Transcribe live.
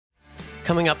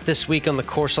Coming up this week on the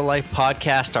Course of Life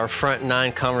podcast, our front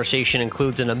nine conversation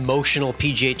includes an emotional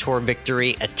PGA Tour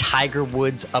victory, a Tiger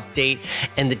Woods update,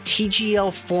 and the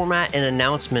TGL format and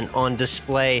announcement on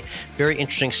display. Very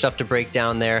interesting stuff to break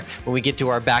down there. When we get to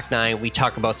our back nine, we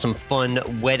talk about some fun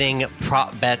wedding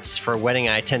prop bets for a wedding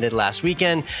I attended last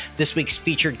weekend. This week's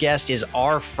featured guest is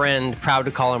our friend, proud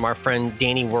to call him our friend,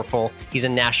 Danny Wuerffel. He's a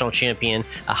national champion,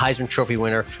 a Heisman Trophy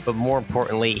winner, but more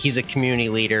importantly, he's a community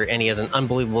leader, and he has an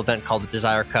unbelievable event called the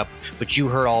Desire Cup, which you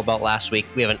heard all about last week.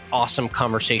 We have an awesome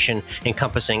conversation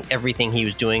encompassing everything he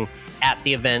was doing at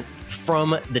the event from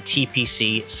the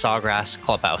TPC Sawgrass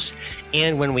Clubhouse.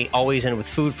 And when we always end with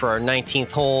food for our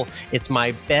 19th hole, it's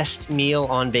my best meal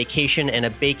on vacation and a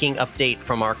baking update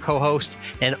from our co-host.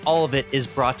 And all of it is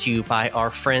brought to you by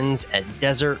our friends at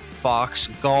Desert Fox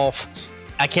Golf.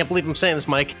 I can't believe I'm saying this,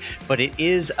 Mike, but it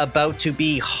is about to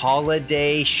be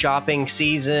holiday shopping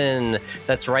season.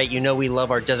 That's right. You know we love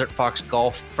our Desert Fox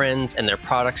Golf friends and their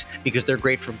products because they're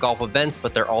great for golf events,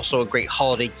 but they're also a great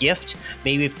holiday gift.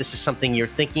 Maybe if this is something you're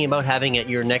thinking about having at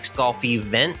your next golf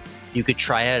event, you could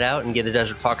try it out and get a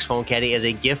Desert Fox foam caddy as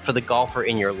a gift for the golfer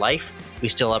in your life. We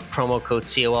still have promo code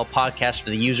COL Podcast for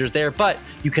the users there, but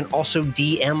you can also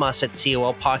DM us at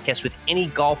COL Podcast with any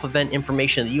golf event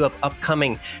information that you have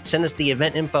upcoming. Send us the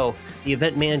event info, the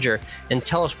event manager, and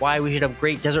tell us why we should have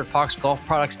great Desert Fox golf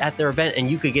products at their event, and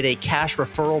you could get a cash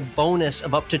referral bonus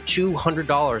of up to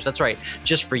 $200. That's right,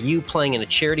 just for you playing in a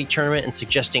charity tournament and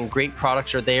suggesting great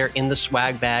products are there in the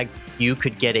swag bag. You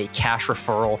could get a cash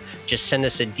referral. Just send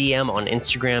us a DM on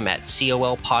Instagram at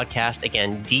COL Podcast.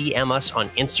 Again, DM us on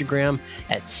Instagram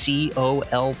at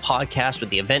COL Podcast with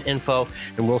the event info,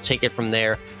 and we'll take it from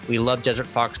there. We love Desert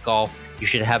Fox Golf. You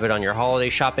should have it on your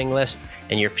holiday shopping list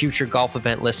and your future golf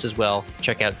event list as well.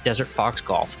 Check out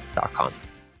desertfoxgolf.com.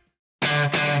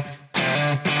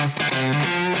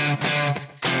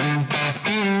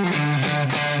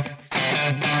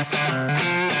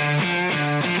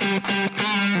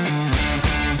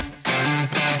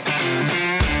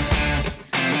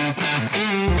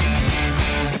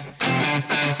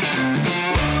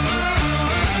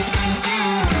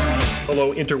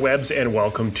 Hello, interwebs, and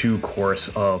welcome to Course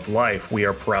of Life. We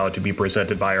are proud to be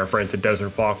presented by our friends at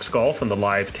Desert Fox Golf and the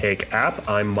Live Take app.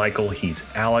 I'm Michael, he's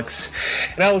Alex.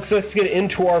 And Alex, let's get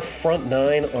into our front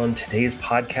nine on today's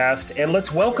podcast, and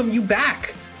let's welcome you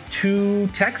back to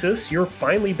Texas. You're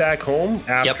finally back home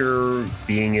after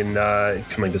being in,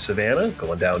 coming to Savannah,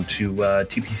 going down to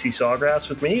TPC Sawgrass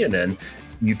with me, and then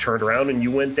you turned around and you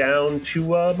went down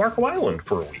to Marco Island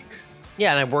for a week.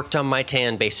 Yeah, and I worked on my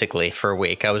tan basically for a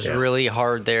week. I was really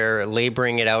hard there,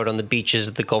 laboring it out on the beaches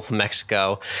of the Gulf of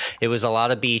Mexico. It was a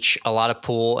lot of beach, a lot of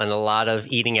pool, and a lot of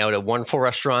eating out at wonderful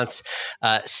restaurants.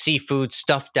 Seafood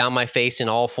stuffed down my face in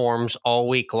all forms all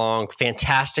week long.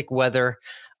 Fantastic weather.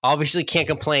 Obviously can't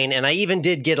complain, and I even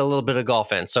did get a little bit of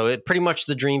golf in. So it pretty much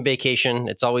the dream vacation.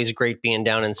 It's always great being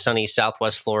down in sunny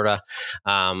Southwest Florida.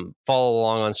 Follow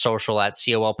along on social at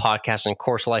COL Podcast and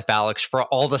Course Life Alex for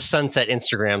all the sunset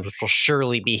Instagrams, which will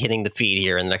surely be hitting the feed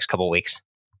here in the next couple of weeks.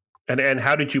 And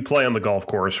how did you play on the golf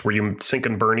course? Were you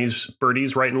sinking birdies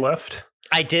right and left?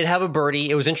 I did have a birdie.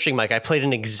 It was interesting, Mike. I played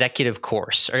an executive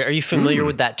course. Are you familiar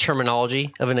with that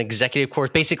terminology of an executive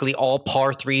course? Basically all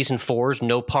par threes and fours,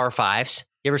 no par fives.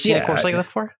 You ever seen a course like that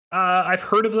before? I've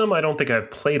heard of them. I don't think I've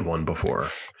played one before.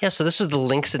 Yeah, so this was the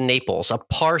Links in Naples, a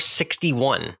par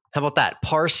 61. How about that?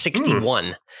 Par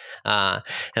 61. And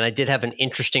I did have an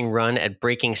interesting run at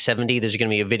breaking 70. There's going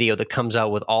to be a video that comes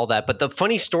out with all that. But the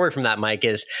funny story from that, Mike,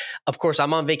 is, of course,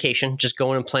 I'm on vacation, just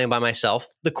going and playing by myself.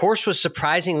 The course was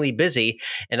surprisingly busy,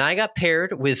 and I got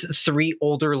paired with three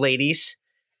older ladies.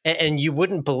 And you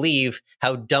wouldn't believe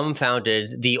how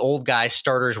dumbfounded the old guy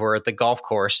starters were at the golf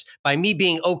course by me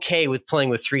being okay with playing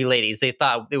with three ladies. They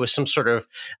thought it was some sort of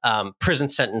prison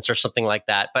sentence or something like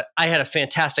that. But I had a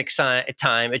fantastic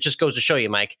time. It just goes to show you,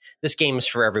 Mike, this game is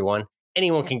for everyone.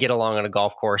 Anyone can get along on a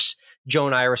golf course.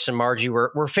 Joan, Iris, and Margie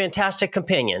were fantastic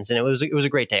companions, and it was a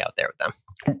great day out there with them.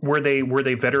 Were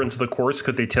they veterans of the course?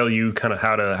 Could they tell you kind of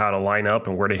how to line up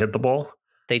and where to hit the ball?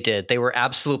 They did. They were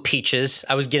absolute peaches.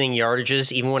 I was getting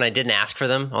yardages even when I didn't ask for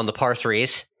them on the par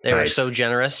threes. They were so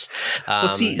generous. Well,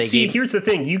 here's the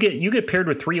thing: you get paired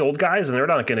with three old guys, and they're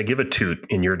not going to give a toot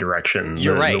in your direction.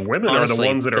 You're right. The women honestly, are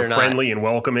the ones that are friendly and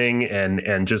welcoming,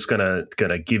 and just gonna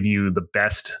give you the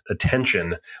best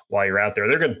attention while you're out there.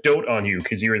 They're going to dote on you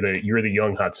because you're the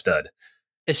young hot stud.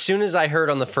 As soon as I heard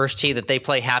on the first tee that they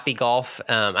play Happy Golf,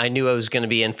 I knew I was going to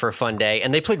be in for a fun day.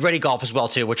 And they played Ready Golf as well,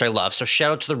 too, which I love. So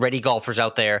shout out to the Ready golfers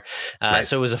out there. Nice.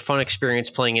 So it was a fun experience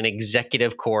playing an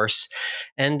executive course.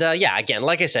 And again,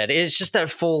 like I said, it's just that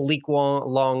full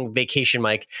week-long vacation,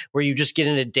 Mike, where you just get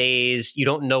into days. You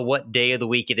don't know what day of the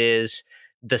week it is.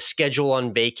 The schedule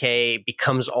on vacay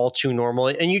becomes all too normal,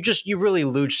 and you really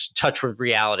lose touch with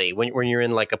reality when you're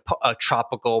in like a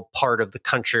tropical part of the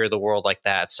country or the world like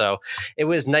that. So it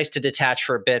was nice to detach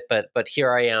for a bit, but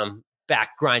here I am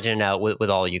back grinding it out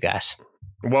with all you guys.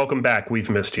 Welcome back. We've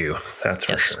missed you. That's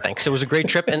for sure. Thanks. It was a great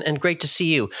trip and great to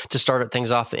see you to start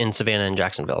things off in Savannah and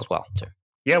Jacksonville as well, too.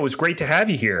 Yeah, it was great to have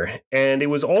you here. And it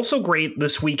was also great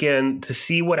this weekend to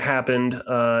see what happened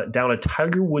down at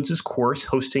Tiger Woods' course,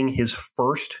 hosting his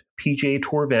first PGA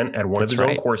Tour event at one of his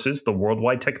own courses, the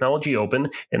Worldwide Technology Open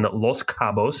in Los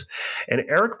Cabos. And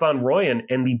Eric Van Rooyen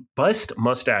and the best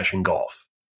mustache in golf,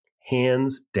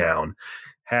 hands down,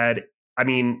 the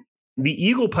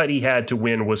eagle putt he had to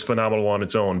win was phenomenal on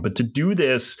its own. But to do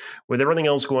this with everything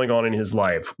else going on in his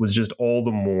life was just all the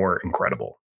more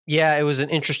incredible. Yeah, it was an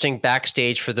interesting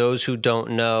backstage for those who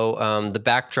don't know. The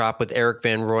backdrop with Eric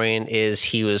Van Rooyen is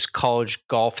he was college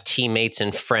golf teammates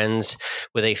and friends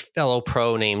with a fellow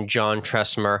pro named John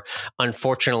Tressmer.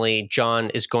 Unfortunately,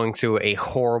 John is going through a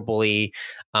horribly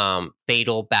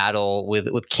fatal battle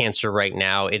with cancer right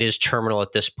now. It is terminal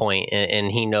at this point,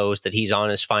 and he knows that he's on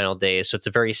his final days. So it's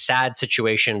a very sad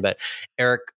situation, but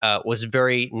Eric was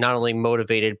very not only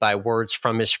motivated by words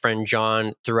from his friend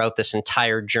John throughout this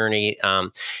entire journey.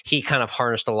 He kind of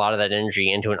harnessed a lot of that energy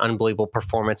into an unbelievable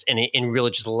performance and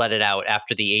really just let it out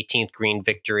after the 18th green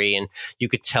victory. And you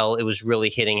could tell it was really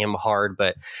hitting him hard,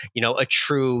 but a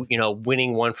true,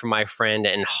 winning one for my friend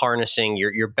and harnessing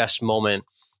your best moment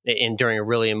during a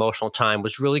really emotional time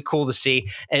was really cool to see.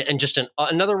 And just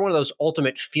another one of those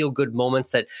ultimate feel-good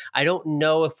moments that I don't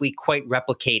know if we quite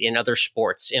replicate in other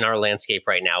sports in our landscape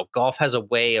right now. Golf has a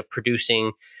way of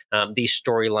producing these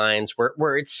storylines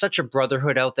where it's such a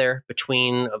brotherhood out there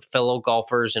between fellow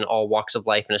golfers in all walks of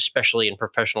life, and especially in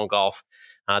professional golf,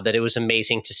 that it was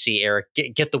amazing to see Eric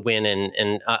get the win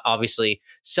and obviously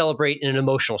celebrate in an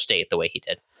emotional state the way he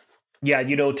did. Yeah,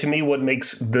 to me, what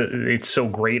makes it so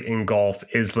great in golf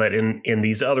is that in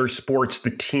these other sports, the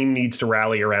team needs to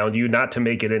rally around you, not to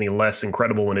make it any less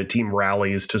incredible when a team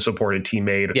rallies to support a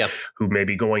teammate who may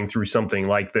be going through something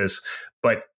like this.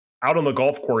 But out on the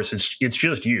golf course, it's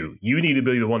just you. You need to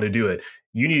be the one to do it.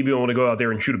 You need to be able to go out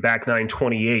there and shoot a back nine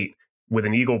 28 with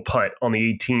an eagle putt on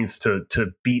the 18th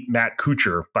to beat Matt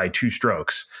Kuchar by 2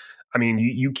 strokes. I mean,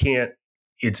 you can't.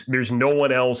 There's no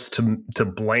one else to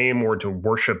blame or to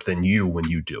worship than you when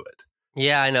you do it.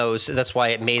 Yeah, I know. That's why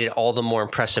it made it all the more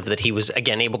impressive that he was,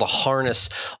 again, able to harness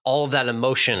all of that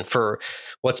emotion for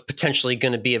what's potentially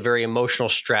going to be a very emotional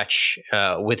stretch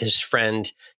with his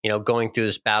friend, going through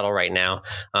this battle right now.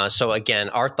 So again,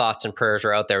 our thoughts and prayers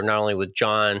are out there, not only with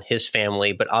John, his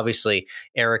family, but obviously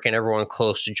Eric and everyone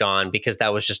close to John, because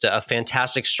that was just a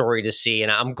fantastic story to see.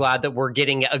 And I'm glad that we're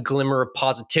getting a glimmer of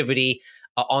positivity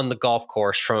on the golf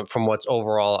course from what's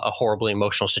overall a horribly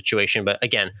emotional situation. But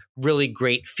again, really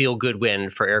great feel-good win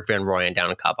for Eric Van Rooyen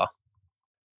down in Cabo.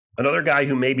 Another guy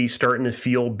who may be starting to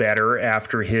feel better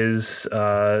after his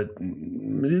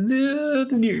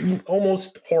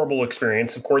almost horrible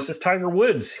experience, of course, is Tiger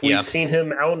Woods. We've seen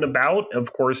him out and about,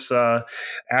 of course,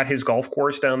 at his golf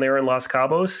course down there in Los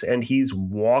Cabos, and he's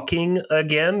walking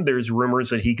again. There's rumors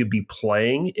that he could be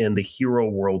playing in the Hero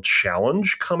World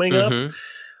Challenge coming up.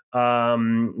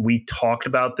 We talked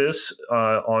about this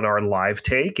on our live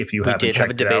take. If you haven't checked it out,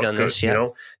 we did have a debate on this.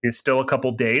 It's still a couple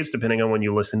days, depending on when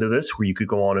you listen to this, where you could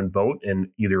go on and vote and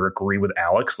either agree with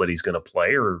Alex that he's going to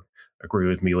play or agree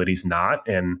with me that he's not.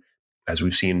 And as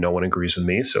we've seen, no one agrees with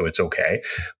me, so it's okay.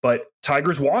 But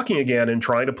Tiger's walking again and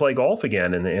trying to play golf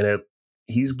again, and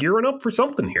he's gearing up for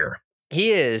something here.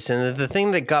 He is, and the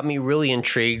thing that got me really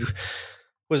intrigued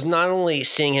was not only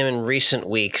seeing him in recent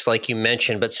weeks, like you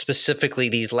mentioned, but specifically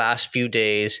these last few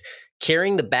days,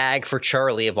 carrying the bag for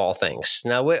Charlie of all things.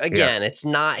 Now, again, it's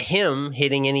not him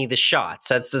hitting any of the shots.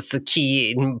 That's the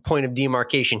key point of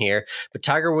demarcation here. But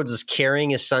Tiger Woods is carrying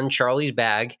his son Charlie's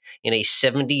bag in a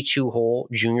 72-hole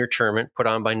junior tournament put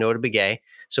on by Nota Begay.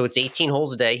 So it's 18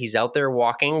 holes a day. He's out there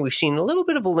walking. We've seen a little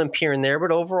bit of a limp here and there,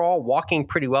 but overall walking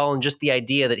pretty well. And just the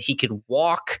idea that he could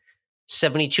walk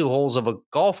 72 holes of a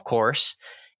golf course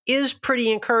is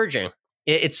pretty encouraging.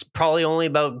 It's probably only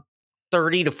about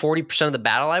 30 to 40% of the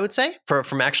battle, I would say,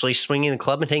 from actually swinging the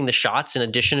club and hitting the shots in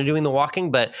addition to doing the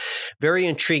walking. But very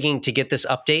intriguing to get this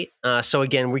update. So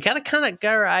again, we got to kind of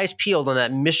got our eyes peeled on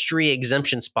that mystery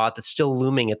exemption spot that's still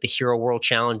looming at the Hero World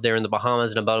Challenge there in the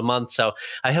Bahamas in about a month. So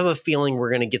I have a feeling we're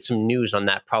going to get some news on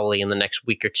that probably in the next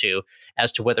week or two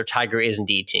as to whether Tiger is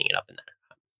indeed teeing it up in there.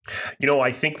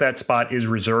 I think that spot is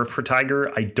reserved for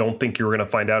Tiger. I don't think you're going to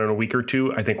find out in a week or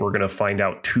two. I think we're going to find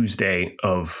out Tuesday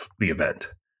of the event.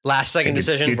 Last second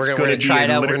decision. We're going to try it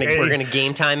out. We're going to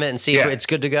game time it and see if it's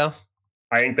good to go.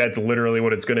 I think that's literally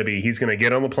what it's going to be. He's going to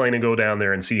get on the plane and go down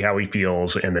there and see how he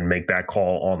feels and then make that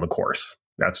call on the course.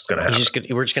 That's what's going to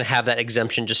happen. We're just going to have that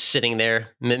exemption just sitting there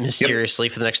mysteriously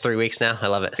for the next 3 weeks now. I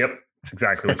love it. Yep. That's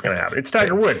exactly what's going to happen. It's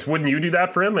Tiger Woods. Wouldn't you do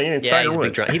that for him? I mean, it's Tiger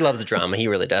Woods. He loves the drama. He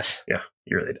really does. Yeah,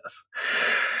 he really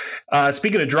does.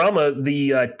 Speaking of drama,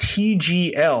 the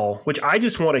TGL, which I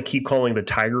just want to keep calling the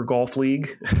Tiger Golf League.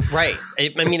 Right.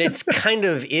 I mean, it's kind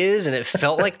of is, and it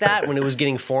felt like that when it was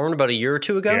getting formed about a year or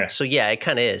two ago. Yeah. So yeah, it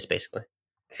kind of is basically.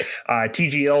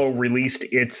 TGL released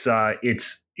its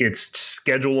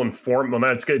schedule and form. Well,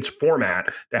 not its format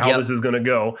to how this is going to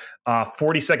go.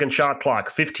 40-second shot clock,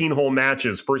 15-hole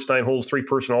matches, first 9 holes,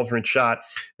 3-person alternate shot,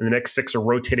 and the next 6 are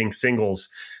rotating singles.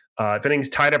 If anything's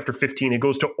tied after 15, it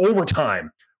goes to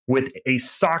overtime with a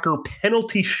soccer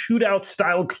penalty shootout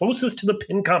style closest to the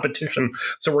pin competition.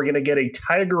 So we're going to get a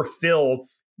Tiger Phil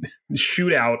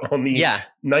shootout on the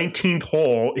 19th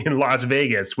hole in Las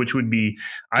Vegas, which would be,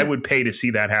 I would pay to see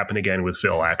that happen again with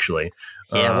Phil, actually.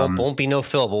 Yeah, won't be no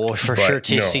Phil, but we'll for sure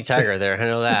see Tiger there. I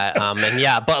know that.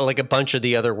 But like a bunch of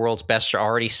the other world's best are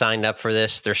already signed up for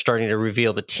this. They're starting to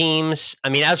reveal the teams. I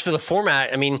mean, as for the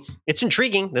format, I mean, it's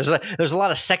intriguing. There's a lot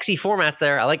of sexy formats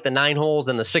there. I like the 9 holes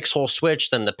and the 6-hole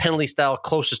switch, then the penalty style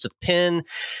closest to the pin.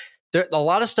 There's a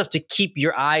lot of stuff to keep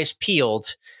your eyes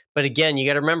peeled. But again, you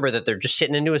got to remember that they're just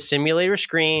hitting into a simulator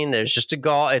screen. There's just a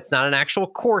golf. It's not an actual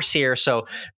course here. So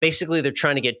basically, they're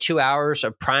trying to get 2 hours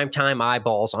of primetime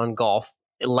eyeballs on golf,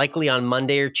 likely on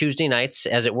Monday or Tuesday nights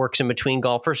as it works in between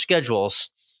golfer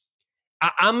schedules.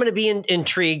 I'm going to be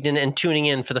intrigued and tuning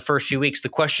in for the first few weeks. The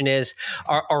question is,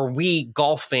 are we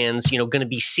golf fans, going to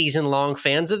be season-long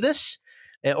fans of this?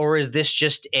 Or is this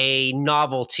just a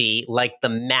novelty like the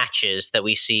matches that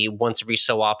we see once every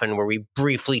so often where we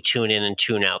briefly tune in and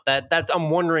tune out? That's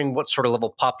I'm wondering what sort of level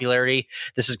of popularity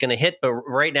this is going to hit. But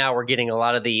right now we're getting a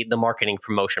lot of the marketing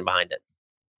promotion behind it.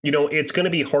 It's going to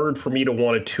be hard for me to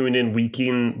want to tune in,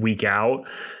 week out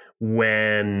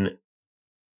when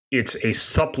it's a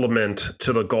supplement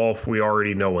to the golf we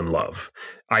already know and love.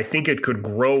 I think it could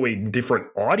grow a different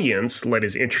audience that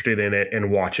is interested in it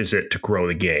and watches it to grow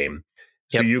the game.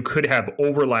 So you could have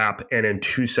overlap and in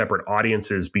 2 separate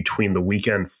audiences between the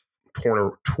weekend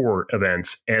tour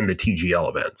events and the TGL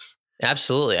events.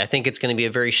 Absolutely. I think it's going to be a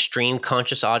very stream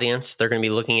conscious audience. They're going to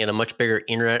be looking at a much bigger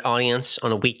internet audience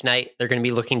on a weeknight. They're going to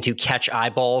be looking to catch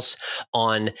eyeballs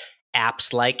on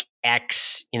apps like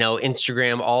X,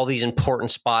 Instagram, all these important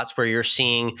spots where you're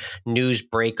seeing news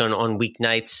break on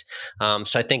weeknights.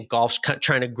 So I think golf's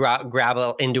trying to grab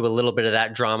into a little bit of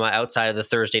that drama outside of the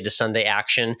Thursday to Sunday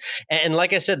action. And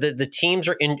like I said, the teams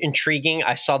are intriguing.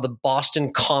 I saw the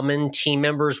Boston Common team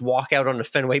members walk out onto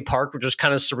Fenway Park, which was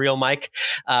kind of surreal, Mike.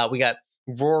 We got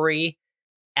Rory,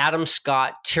 Adam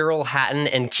Scott, Tyrrell Hatton,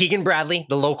 and Keegan Bradley,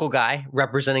 the local guy,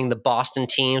 representing the Boston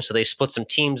team. So they split some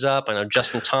teams up. I know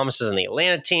Justin Thomas is in the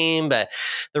Atlanta team, but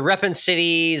the repping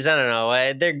cities, I don't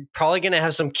know. They're probably going to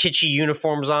have some kitschy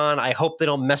uniforms on. I hope they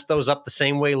don't mess those up the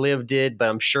same way Liv did, but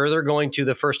I'm sure they're going to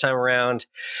the first time around.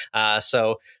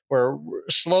 So we're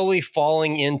slowly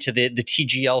falling into the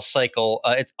TGL cycle.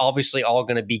 It's obviously all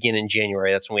going to begin in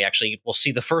January. That's when we'll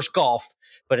see the first golf.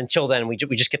 But until then, we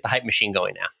just get the hype machine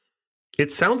going now. It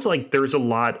sounds like there's a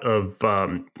lot of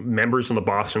members on the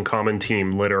Boston Common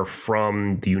team that are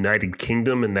from the United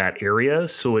Kingdom in that area.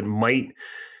 So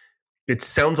it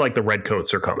sounds like the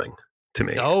Redcoats are coming to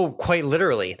me. Oh, quite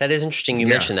literally. That is interesting. You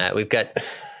mentioned that. We've got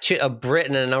a Brit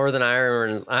and a Northern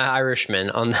Irishman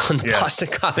on the Boston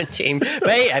Common team. But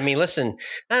hey, I mean, listen,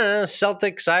 I don't know,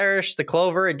 Celtics, Irish, the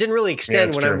Clover. It didn't really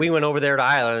extend when we went over there to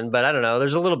Ireland, but I don't know.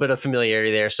 There's a little bit of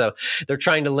familiarity there. So they're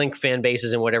trying to link fan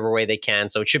bases in whatever way they can.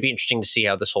 So it should be interesting to see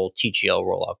how this whole TGL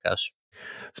rollout goes.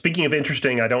 Speaking of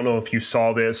interesting, I don't know if you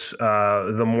saw this.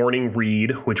 The Morning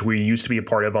Read, which we used to be a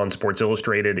part of on Sports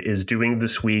Illustrated, is doing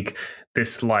this week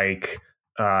this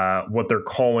what they're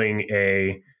calling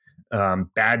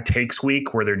bad takes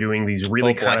week where they're doing these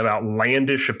really kind of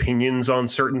outlandish opinions on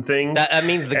certain things. That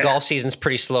means the golf season's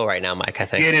pretty slow right now, Mike, I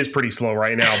think. It is pretty slow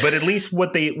right now. But at least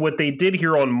what they did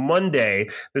here on Monday,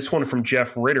 this one from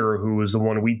Jeff Ritter, who was the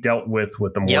one we dealt with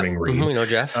the morning read. We know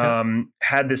Jeff.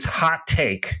 Had this hot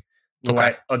take.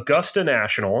 Okay. Augusta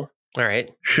National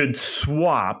should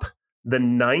swap the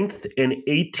 9th and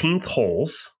 18th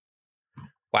holes.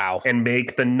 Wow. And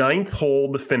make the 9th hole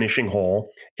the finishing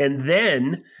hole. And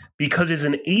then, because it's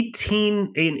an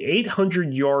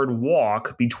 800-yard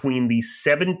walk between the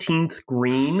 17th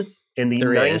green and the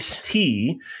 9th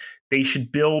tee, they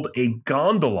should build a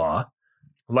gondola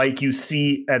like you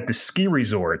see at the ski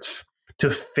resorts to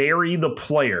ferry the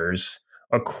players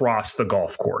across the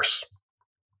golf course.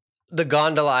 The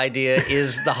gondola idea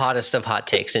is the hottest of hot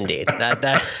takes, indeed.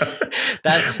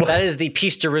 That is the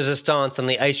piece de resistance on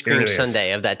the ice cream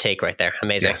sundae of that take right there.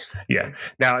 Amazing. Yeah.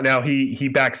 Now he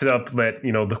backs it up that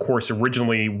the course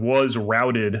originally was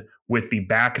routed with the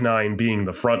back 9 being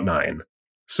the front 9,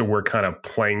 so we're kind of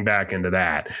playing back into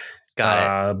that.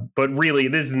 Got it. But really,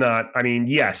 this is not. I mean,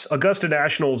 yes, Augusta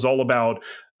National is all about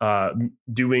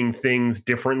doing things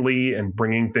differently and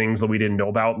bringing things that we didn't know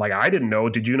about. Like, I didn't know.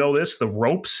 Did you know this? The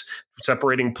ropes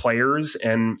separating players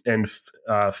and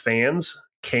fans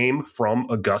came from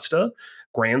Augusta.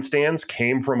 Grandstands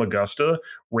came from Augusta.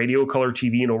 Radio color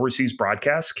TV and overseas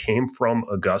broadcasts came from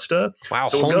Augusta. Wow,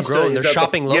 so homegrown. They're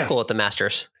shopping local at the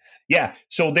Masters. Yeah,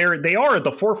 so they are at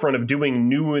the forefront of doing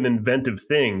new and inventive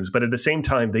things, but at the same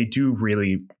time, they do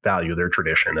really value their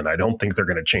tradition, and I don't think they're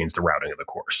going to change the routing of the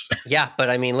course. Yeah, but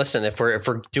I mean, listen, if we're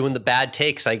doing the bad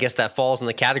takes, I guess that falls in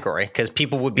the category because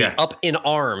people would be up in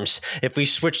arms if we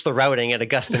switch the routing at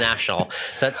Augusta National.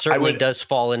 So that certainly does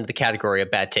fall into the category of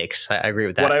bad takes. I agree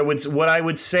with that. What I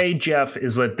would say, Jeff,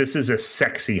 is that this is a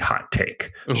sexy hot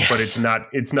take, but it's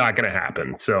not going to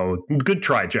happen. So good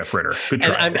try, Jeff Ritter. Good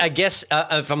try. And I guess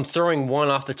if I'm throwing one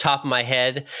off the top of my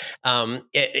head,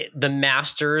 the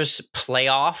Masters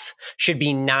playoff should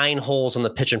be 9 holes on the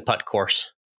pitch and putt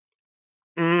course.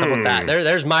 How about that?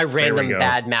 There's my random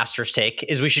bad Masters take,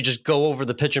 is we should just go over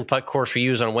the pitch and putt course we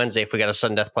use on Wednesday if we got a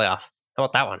sudden death playoff. How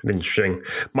about that one? Interesting.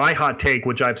 My hot take,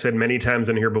 which I've said many times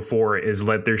in here before, is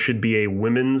that there should be a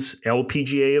women's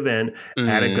LPGA event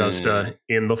at Augusta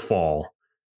in the fall.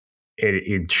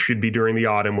 It should be during the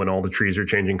autumn when all the trees are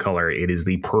changing color. It is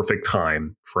the perfect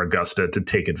time for Augusta to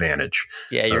take advantage.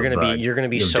 Yeah, you're gonna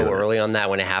be so early on that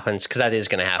when it happens, because that is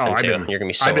going to happen too. You're gonna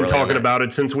be so. I've been talking about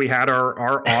it since we had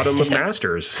our autumn of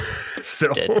Masters.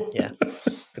 So yeah,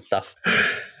 good stuff.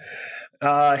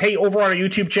 Hey, over on our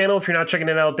YouTube channel, if you're not checking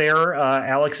it out there,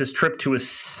 Alex's trip to a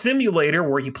simulator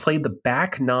where he played the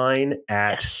back 9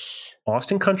 at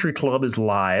Austin Country Club is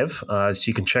live. So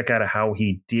you can check out how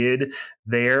he did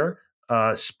there.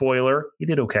 Spoiler, he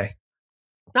did okay.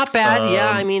 Not bad.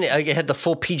 I mean, I had the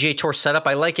full PGA Tour setup.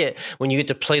 I like it when you get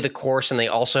to play the course and they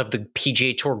also have the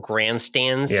PGA Tour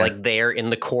grandstands like there in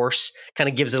the course. Kind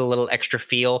of gives it a little extra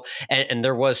feel. And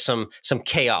there was some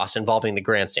chaos involving the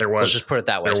grandstands. Let's just put it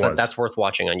that way. So that's worth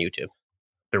watching on YouTube.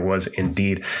 There was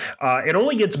indeed. It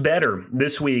only gets better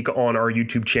this week on our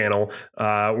YouTube channel.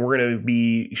 We're going to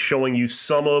be showing you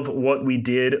some of what we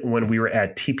did when we were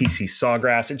at TPC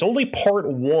Sawgrass. It's only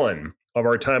part 1 of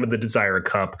our time at the Desire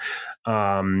Cup.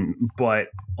 But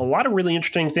a lot of really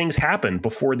interesting things happened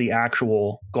before the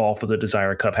actual golf of the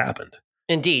Desire Cup happened.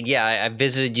 Indeed. Yeah. I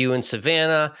visited you in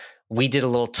Savannah. We did a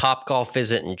little Top Golf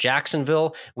visit in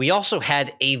Jacksonville. We also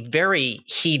had a very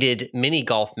heated mini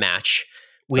golf match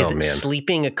with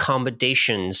sleeping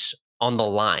accommodations on the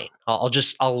line.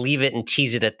 I'll leave it and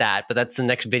tease it at that, but that's the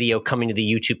next video coming to the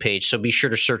YouTube page. So be sure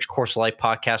to search Course of Life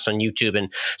Podcast on YouTube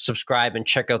and subscribe and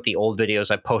check out the old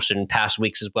videos I posted in past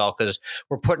weeks as well, because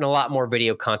we're putting a lot more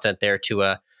video content there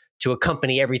to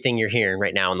accompany everything you're hearing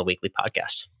right now on the weekly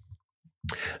podcast.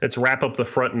 Let's wrap up the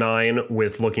front 9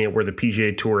 with looking at where the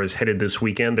PGA Tour is headed this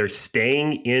weekend. They're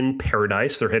staying in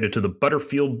paradise. They're headed to the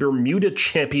Butterfield Bermuda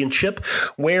Championship,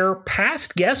 where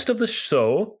past guest of the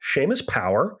show, Seamus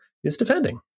Power, is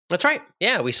defending. That's right.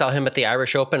 Yeah, we saw him at the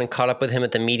Irish Open and caught up with him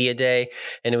at the media day,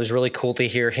 and it was really cool to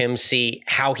hear him see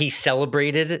how he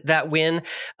celebrated that win.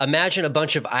 Imagine a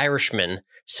bunch of Irishmen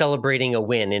celebrating a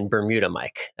win in Bermuda,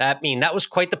 Mike. I mean, that was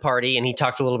quite the party, and he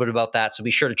talked a little bit about that, so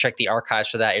be sure to check the archives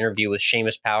for that interview with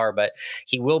Seamus Power, but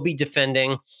he will be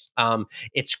defending.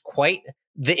 It's quite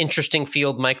the interesting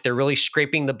field, Mike. They're really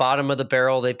scraping the bottom of the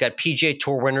barrel. They've got PGA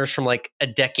Tour winners from like a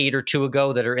decade or two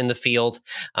ago that are in the field.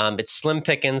 It's slim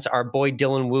pickings. Our boy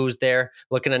Dylan Wu's there,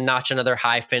 looking to notch another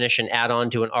high finish and add on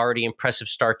to an already impressive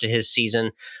start to his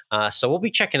season. So we'll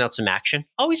be checking out some action.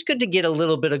 Always good to get a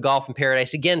little bit of golf in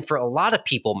paradise. Again, for a lot of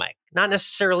people, Mike, not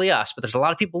necessarily us, but there's a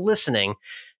lot of people listening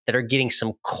that are getting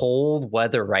some cold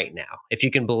weather right now, if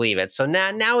you can believe it. So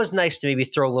now is nice to maybe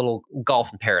throw a little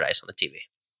golf in paradise on the TV.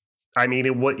 I mean,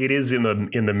 it is in the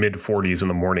mid 40s in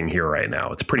the morning here right now.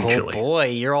 It's pretty chilly. Oh boy,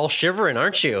 you're all shivering,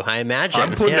 aren't you? I imagine.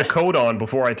 I'm putting a coat on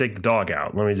before I take the dog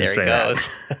out. Let me just say that.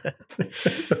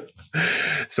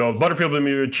 So Butterfield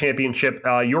Bermuda Championship.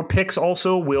 Your picks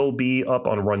also will be up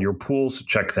on Run Your Pool, so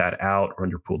check that out.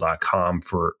 RunYourPool.com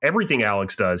for everything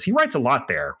Alex does. He writes a lot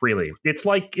there. Really, it's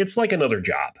like another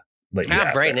job.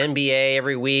 I'm writing NBA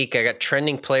every week. I got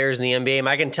trending players in the NBA.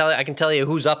 I can tell you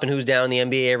who's up and who's down in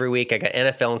the NBA every week. I got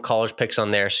NFL and college picks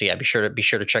on there. So yeah, be sure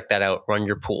to check that out.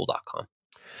 RunYourPool.com.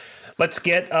 Let's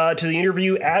get to the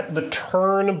interview at the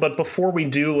turn. But before we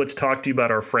do, let's talk to you about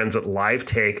our friends at Live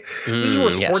Take. This is where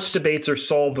sports debates are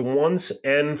solved once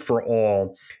and for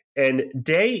all. And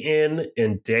day in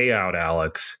and day out,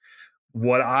 Alex,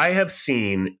 what I have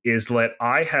seen is that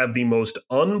I have the most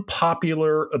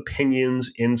unpopular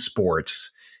opinions in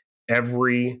sports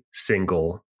every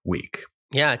single week.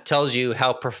 Yeah, it tells you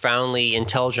how profoundly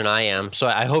intelligent I am. So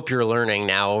I hope you're learning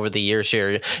now over the years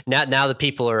here. Now the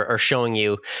people are showing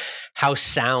you how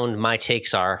sound my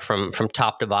takes are from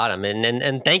top to bottom.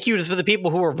 And thank you for the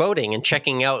people who are voting and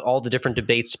checking out all the different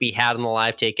debates to be had on the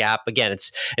Live Take app. Again,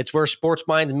 it's where sports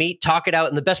minds meet, talk it out.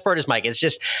 And the best part is, Mike, it's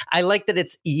just, I like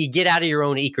that you get out of your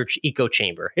own echo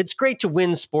chamber. It's great to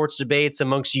win sports debates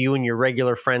amongst you and your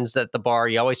regular friends at the bar.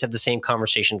 You always have the same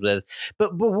conversations with.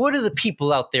 But what do the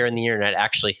people out there in the internet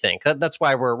actually think? That's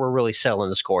why we're really settling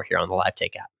the score here on the Live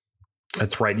Take app.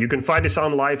 That's right. You can find us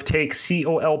on Live Take,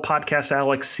 COL Podcast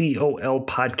Alex, COL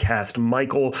Podcast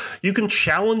Michael. You can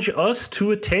challenge us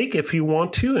to a take if you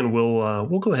want to, and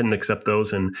we'll go ahead and accept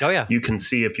those. And you can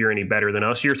see if you're any better than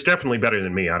us. You're definitely better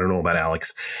than me. I don't know about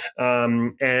Alex.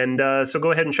 So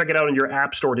go ahead and check it out in your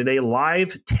app store today.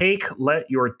 Live Take,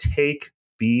 let your take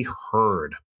be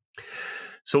heard.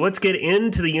 So let's get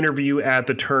into the interview at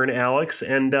the turn, Alex.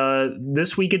 And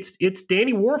this week it's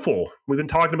Danny Wuerffel. We've been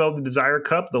talking about the Desire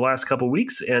Cup the last couple of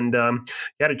weeks, and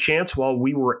had a chance while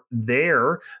we were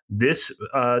there just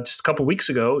a couple of weeks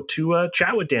ago to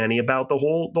chat with Danny about the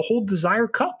whole Desire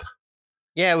Cup.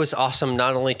 Yeah, it was awesome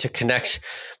not only to connect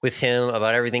with him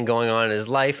about everything going on in his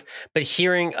life, but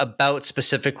hearing about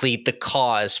specifically the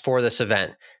cause for this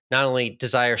event. Not only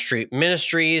Desire Street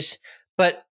Ministries,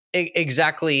 but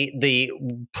exactly the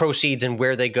proceeds and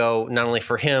where they go, not only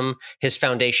for him, his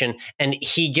foundation, and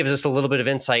he gives us a little bit of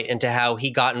insight into how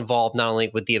he got involved not only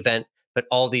with the event, but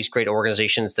all these great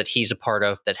organizations that he's a part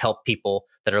of that help people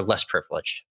that are less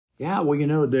privileged. Yeah,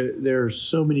 well, there are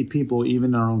so many people,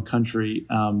 even in our own country,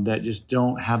 that just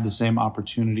don't have the same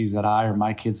opportunities that I or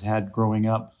my kids had growing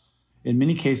up. In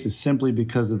many cases, simply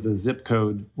because of the zip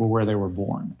code or where they were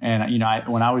born. And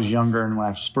when I was younger and when I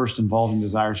was first involved in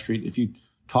Desire Street, if you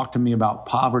talk to me about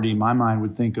poverty, my mind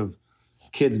would think of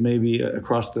kids maybe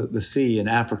across the sea in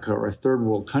Africa or a third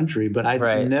world country. But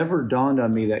it never dawned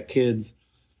on me that kids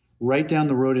right down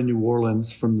the road in New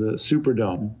Orleans from the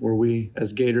Superdome, where we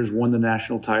as Gators won the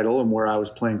national title and where I was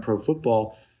playing pro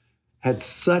football, had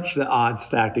such the odds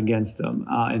stacked against them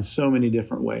in so many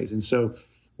different ways. And so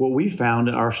what we found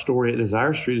in our story at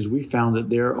Desire Street is we found that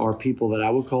there are people that I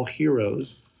would call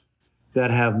heroes that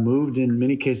have in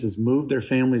many cases, moved their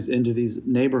families into these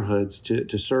neighborhoods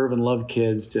to serve and love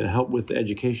kids, to help with the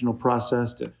educational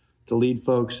process, to lead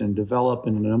folks and develop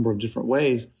in a number of different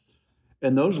ways.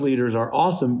 And those leaders are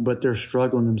awesome, but they're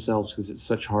struggling themselves because it's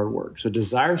such hard work. So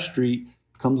Desire Street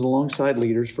comes alongside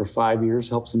leaders for 5 years,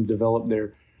 helps them develop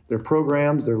their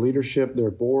programs, their leadership,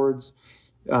 their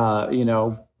boards.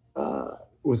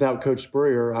 Without Coach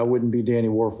Spurrier, I wouldn't be Danny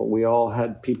Wuerffel. We all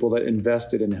had people that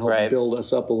invested and helped build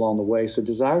us up along the way. So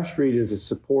Desire Street is a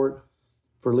support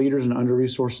for leaders in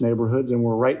under-resourced neighborhoods, and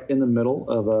we're right in the middle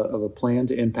of a plan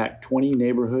to impact 20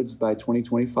 neighborhoods by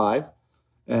 2025.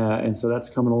 And so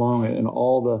that's coming along, and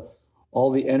all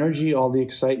the energy, all the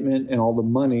excitement, and all the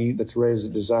money that's raised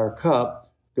at Desire Cup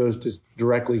goes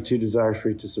directly to Desire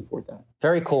Street to support that.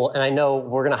 Very cool. And I know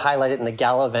we're going to highlight it in the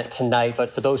gala event tonight, but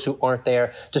for those who aren't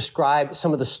there, describe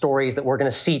some of the stories that we're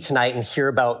going to see tonight and hear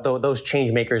about those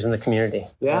change makers in the community.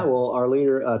 Yeah, well, our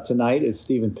leader tonight is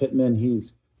Stephen Pittman.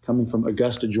 He's coming from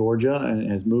Augusta, Georgia,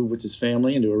 and has moved with his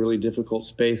family into a really difficult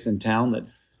space in town that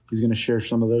he's going to share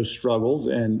some of those struggles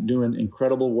and doing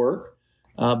incredible work.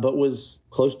 but was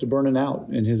close to burning out,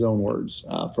 in his own words,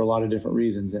 for a lot of different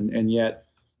reasons. And yet,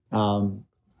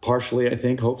 partially, I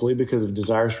think, hopefully because of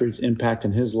Desire Street's impact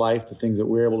in his life, the things that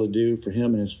we're able to do for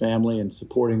him and his family and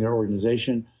supporting their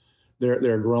organization,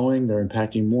 they're growing, they're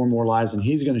impacting more and more lives. And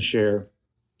he's going to share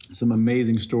some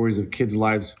amazing stories of kids'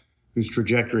 lives whose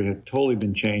trajectory have totally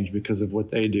been changed because of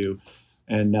what they do.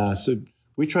 And so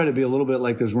we try to be a little bit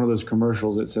like there's one of those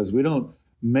commercials that says we don't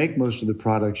make most of the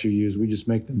products you use, we just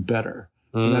make them better.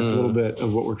 And that's a little bit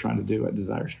of what we're trying to do at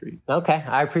Desire Street. Okay.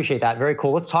 I appreciate that. Very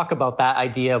cool. Let's talk about that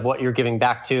idea of what you're giving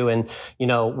back to. And,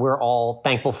 we're all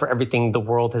thankful for everything the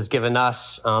world has given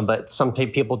us. But some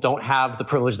people don't have the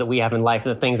privilege that we have in life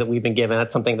and the things that we've been given.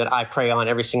 That's something that I pray on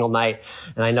every single night.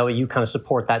 And I know you kind of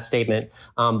support that statement.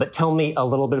 But tell me a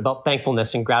little bit about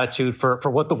thankfulness and gratitude for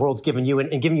what the world's given you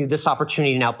and giving you this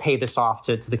opportunity to now pay this off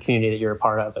to the community that you're a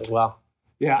part of as well.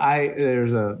 Yeah,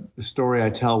 there's a story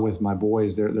I tell with my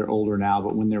boys. They're older now,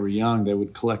 but when they were young, they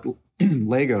would collect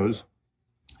Legos.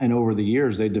 And over the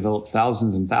years, they developed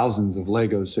thousands and thousands of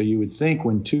Legos. So you would think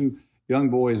when two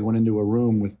young boys went into a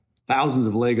room with thousands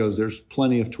of Legos, there's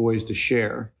plenty of toys to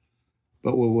share.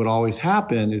 But what would always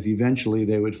happen is eventually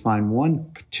they would find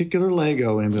one particular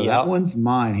Lego and be like, that one's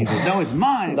mine. He said, no, it's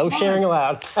mine. No sharing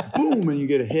allowed. Boom, and you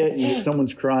get a hit and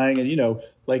someone's crying. And,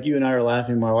 like you and I are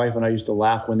laughing, my wife and I used to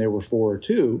laugh when they were 4 or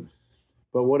 2.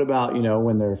 But what about,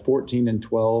 when they're 14 and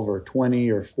 12 or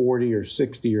 20 or 40 or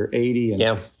 60 or 80?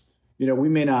 And, we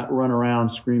may not run around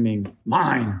screaming,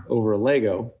 mine, over a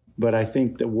Lego. But I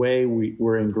think the way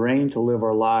we're ingrained to live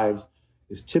our lives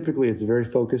is typically it's very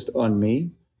focused on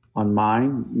me. On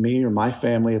me or my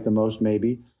family at the most,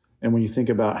 maybe. And when you think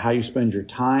about how you spend your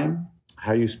time,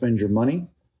 how you spend your money,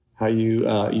 how you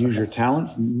use your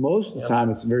talents, most of the time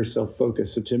it's very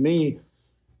self-focused. So to me,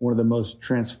 one of the most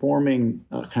transforming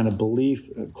kind of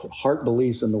heart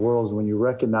beliefs in the world is when you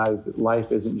recognize that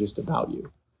life isn't just about you.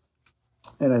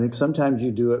 And I think sometimes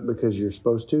you do it because you're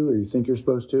supposed to, or you think you're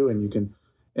supposed to, and you can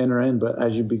enter in. But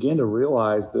as you begin to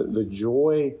realize that the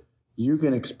joy you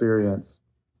can experience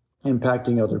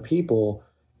impacting other people,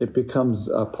 it becomes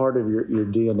a part of your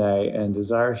DNA. And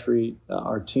Desire Street,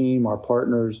 our team, our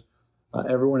partners,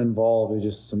 everyone involved is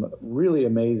just some really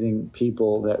amazing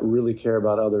people that really care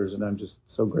about others. And I'm just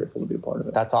so grateful to be a part of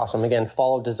it. That's awesome. Again,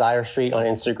 follow Desire Street on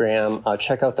Instagram.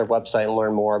 Check out their website and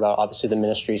learn more about, obviously, the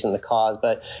ministries and the cause.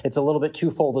 But it's a little bit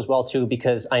twofold as well, too,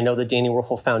 because I know the Danny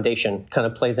Wuerffel Foundation kind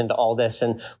of plays into all this.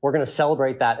 And we're going to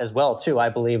celebrate that as well, too, I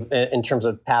believe, in terms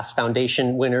of past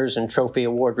foundation winners and trophy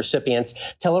award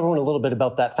recipients. Tell everyone a little bit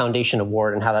about that foundation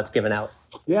award and how that's given out.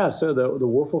 Yeah, so the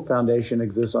Wuerffel Foundation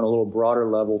exists on a little broader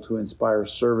level to inspire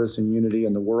service and unity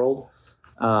in the world.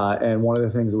 And one of the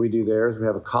things that we do there is we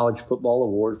have a college football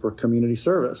award for community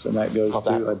service. And that goes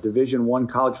to a Division I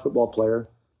college football player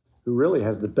who really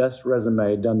has the best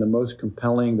resume, done the most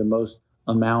compelling, the most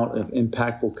amount of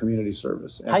impactful community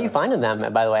service. How are you finding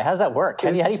them, by the way? How does that work?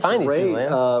 How do you find these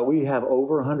people? We have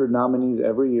over 100 nominees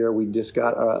every year. We just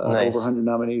got over 100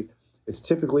 nominees. It's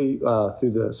typically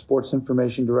through the sports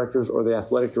information directors or the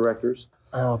athletic directors.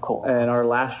 Oh, cool. And our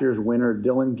last year's winner,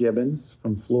 Dylan Gibbons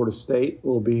from Florida State,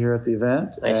 will be here at the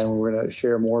event. Nice. And we're going to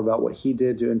share more about what he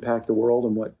did to impact the world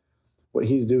and what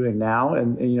he's doing now.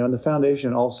 And the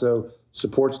foundation also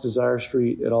supports Desire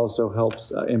Street. It also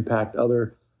helps impact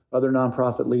other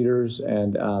nonprofit leaders.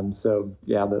 And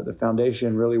the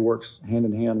foundation really works hand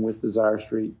in hand with Desire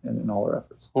Street and in all our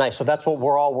efforts. Nice. So that's what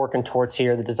we're all working towards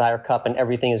here, the Desire Cup, and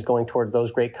everything is going towards those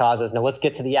great causes. Now let's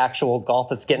get to the actual golf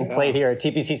that's getting played here at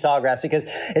TPC Sawgrass, because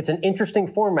it's an interesting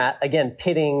format. Again,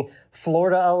 pitting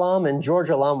Florida alum and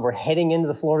Georgia alum. We're heading into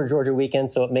the Florida-Georgia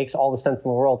weekend, so it makes all the sense in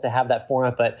the world to have that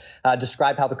format. But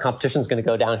describe how the competition is going to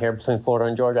go down here between Florida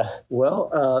and Georgia.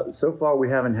 Well, so far we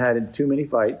haven't had too many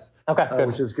fights. Okay, good.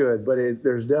 Which is good, but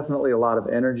there's definitely a lot of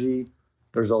energy.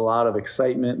 There's a lot of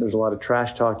excitement. There's a lot of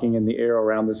trash talking in the air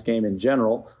around this game in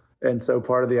general. And so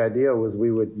part of the idea was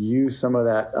we would use some of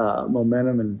that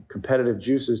momentum and competitive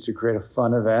juices to create a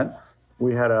fun event.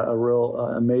 We had a real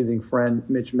amazing friend,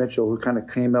 Mitch Mitchell, who kind of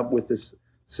came up with this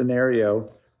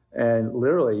scenario. And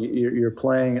literally, you're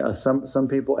playing, some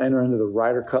people enter into the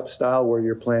Ryder Cup style where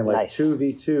you're playing like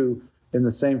 2v2 in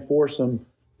the same foursome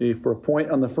for a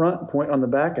point on the front, a point on the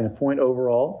back, and a point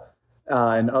overall.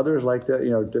 And others like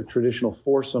the traditional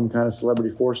foursome, kind of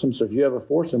celebrity foursome. So if you have a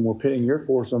foursome, we're pitting your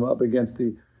foursome up against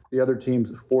the other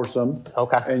team's foursome.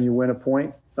 Okay. And you win a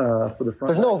point for the front.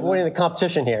 There's no avoiding the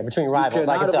competition here between rivals.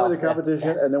 I can tell. Avoid the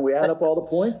competition, and then we add up all the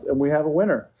points, and we have a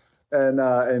winner.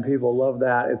 And people love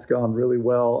that. It's gone really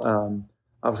well.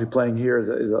 Obviously, playing here is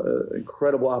an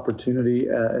incredible opportunity,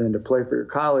 and to play for your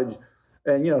college.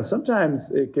 And,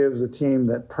 sometimes it gives a team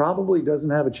that probably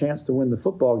doesn't have a chance to win the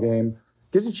football game,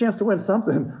 gives you a chance to win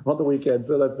something on the weekend.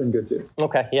 So that's been good too.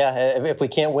 Okay. Yeah. If we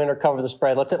can't win or cover the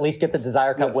spread, let's at least get the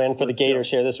Desire Cup win for the Gators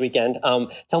here this weekend.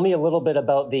 Tell me a little bit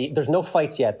about there's no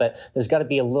fights yet, but there's got to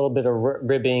be a little bit of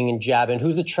ribbing and jabbing.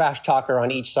 Who's the trash talker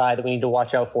on each side that we need to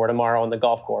watch out for tomorrow on the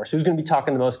golf course? Who's going to be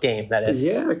talking the most game, that is?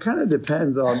 Yeah, it kind of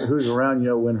depends on who's around.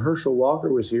 When Herschel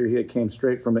Walker was here, he came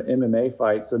straight from an MMA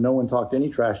fight, so no one talked any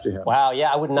trash to him. Wow.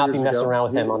 Yeah. I would not be messing around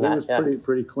with him on that. He was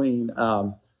pretty clean.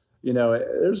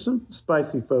 There's some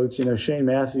spicy folks. Shane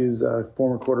Matthews,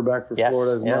 former quarterback for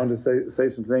Florida, is known to say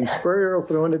some things. Spurrier will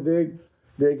throw in a dig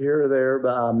here or there.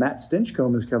 But Matt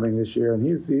Stinchcomb is coming this year, and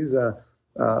he's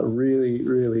really,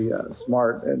 really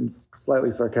smart and slightly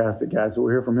sarcastic guy. So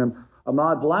we'll hear from him.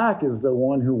 Ahmad Black is the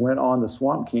one who went on the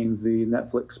Swamp Kings, the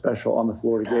Netflix special on the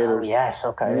Florida Gators. Yes,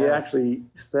 okay. And he actually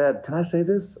said, can I say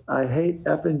this? I hate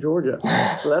effing Georgia.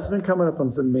 So that's been coming up on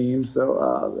some memes.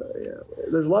 So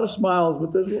there's a lot of smiles,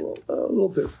 but there's a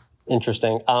little too.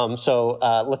 Interesting. So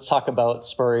let's talk about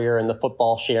Spurrier and the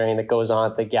football sharing that goes on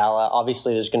at the gala.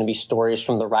 Obviously, there's going to be stories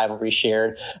from the rivalry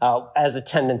shared. As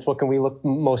attendants, what can we look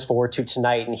most forward to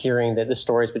tonight and hearing the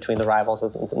stories between the rivals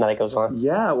as the night goes on?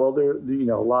 Yeah, well,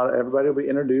 everybody will be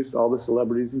introduced, all the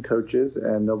celebrities and coaches,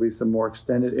 and there'll be some more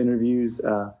extended interviews.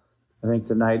 I think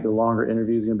tonight the longer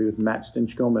interview is going to be with Matt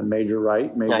Stinchcomb and Major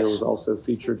Wright. Major was also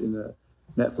featured in the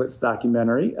Netflix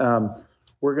documentary.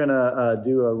 We're going to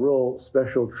do a real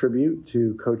special tribute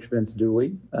to Coach Vince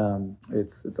Dooley.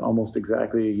 It's almost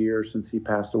exactly a year since he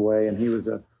passed away, and he was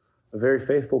a very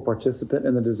faithful participant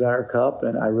in the Desire Cup,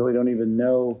 and I really don't even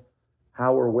know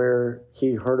how or where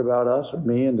he heard about us or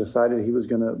me and decided he was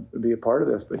going to be a part of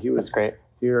this, but he was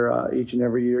here each and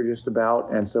every year just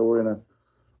about, and so we're going to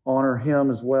honor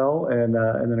him as well. And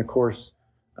then, of course,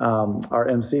 our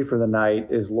MC for the night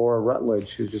is Laura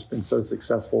Rutledge, who's just been so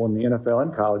successful in the NFL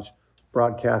and college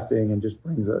broadcasting and just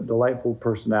brings a delightful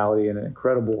personality and an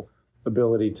incredible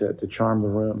ability to charm the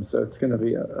room. So it's going to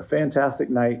be a fantastic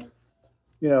night,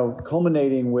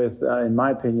 culminating with, in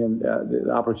my opinion,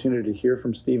 the opportunity to hear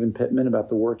from Stephen Pittman about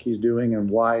the work he's doing and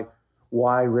why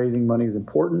raising money is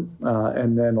important.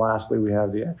 And then lastly, we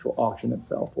have the actual auction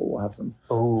itself, where we'll have some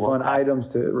fun items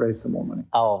to raise some more money.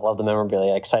 Oh, love the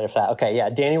memorabilia. Excited for that. Okay, yeah.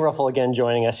 Danny Wuerffel again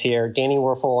joining us here. Danny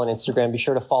Wuerffel on Instagram. Be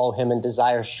sure to follow him and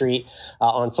Desire Street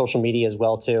on social media as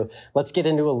well, too. Let's get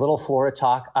into a little Florida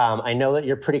talk. I know that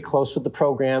you're pretty close with the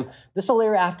program. This will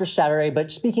air after Saturday,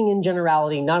 but speaking in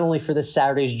generality, not only for this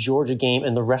Saturday's Georgia game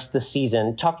and the rest of the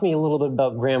season, talk to me a little bit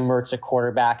about Graham Mertz at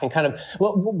quarterback and kind of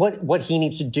what he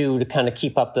needs to do to kind of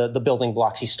keep up the building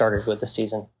blocks he started with this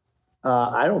season.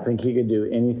 I don't think he could do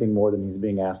anything more than he's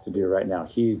being asked to do right now.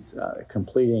 He's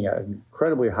completing an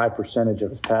incredibly high percentage of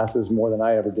his passes, more than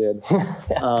I ever did.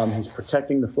 He's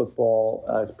protecting the football.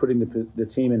 He's putting the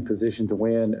team in position to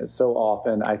win so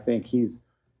often. I think he's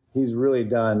really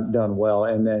done well.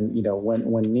 And then,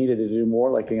 when needed to do more,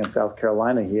 like against South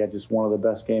Carolina, he had just one of the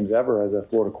best games ever as a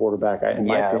Florida quarterback, in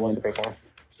my opinion. It was a great game.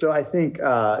 So I think,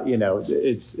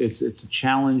 it's a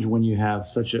challenge when you have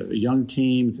such a young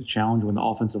team. It's a challenge when the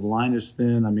offensive line is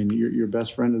thin. I mean, your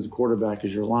best friend as a quarterback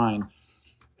is your line.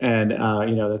 And,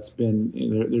 that's been,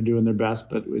 they're doing their best,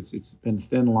 but it's been a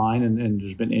thin line and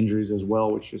there's been injuries as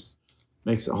well, which just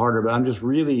makes it harder. But I'm just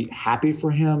really happy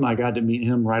for him. I got to meet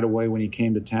him right away when he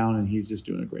came to town, and he's just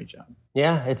doing a great job.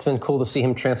 Yeah, it's been cool to see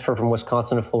him transfer from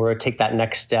Wisconsin to Florida, take that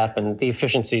next step, and the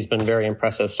efficiency has been very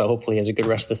impressive. So hopefully he has a good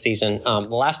rest of the season. The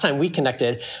last time we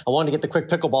connected, I wanted to get the quick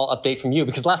pickleball update from you,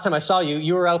 because last time I saw you,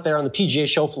 you were out there on the PGA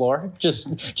show floor,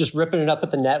 just ripping it up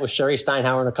at the net with Sherry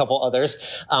Steinhauer and a couple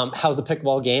others. How's the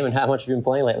pickleball game, and how much have you been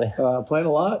playing lately? Playing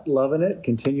a lot, loving it,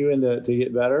 continuing to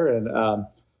get better, and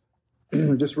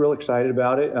just real excited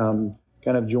about it.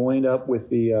 Kind of joined up with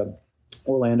the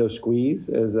Orlando Squeeze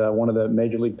as one of the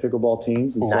Major League Pickleball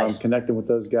teams. And so I'm connecting with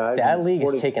those guys. That league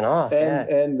is taking off.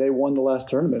 And they won the last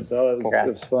tournament. So it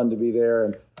was fun to be there.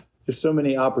 And just so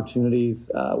many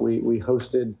opportunities. We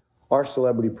hosted our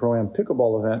Celebrity Pro-Am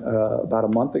Pickleball event about a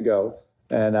month ago,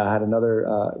 and had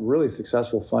another really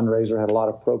successful fundraiser. Had a lot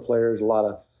of pro players, a lot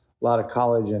of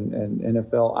college and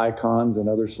NFL icons and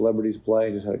other celebrities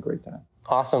play. Just had a great time.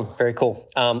 Awesome. Very cool.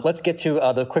 Let's get to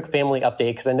the quick family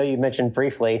update, because I know you mentioned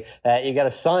briefly that you got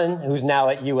a son who's now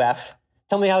at UF.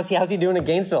 Tell me, how's he doing in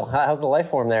Gainesville? How's the life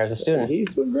for him there as a student?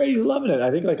 He's doing great. He's loving it.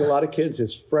 I think like a lot of kids,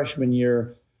 his freshman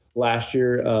year last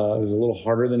year was a little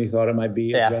harder than he thought it might be.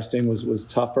 Yeah. Adjusting was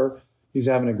tougher. He's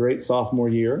having a great sophomore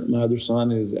year. My other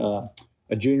son is a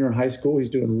junior in high school. He's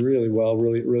doing really well.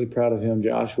 Really, really proud of him,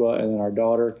 Joshua. And then our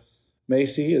daughter,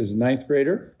 Macy, is ninth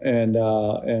grader, and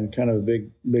kind of a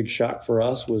big shock for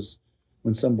us was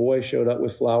when some boy showed up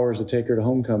with flowers to take her to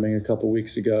homecoming a couple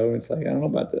weeks ago. It's like, I don't know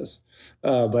about this.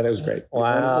 But it was great.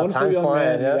 Wow. Wonderful young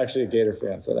man. He's actually a Gator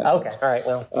fan. So that okay. All right.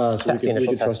 Well, so we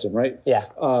can trust him, right? Yeah.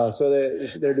 So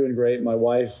they're doing great. My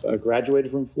wife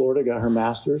graduated from Florida, got her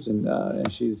master's,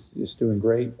 and she's just doing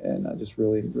great. And I'm just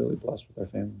really, really blessed with our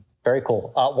family. Very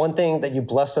cool. One thing that you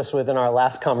blessed us with in our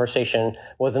last conversation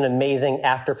was an amazing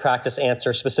after practice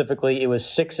answer. Specifically, it was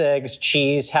 6 eggs,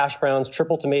 cheese, hash browns,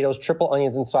 triple tomatoes, triple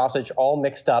onions, and sausage, all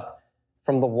mixed up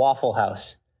from the Wuerffel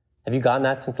House. Have you gotten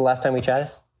that since the last time we chatted?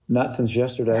 Not since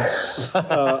yesterday.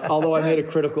 Although I made a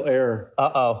critical error.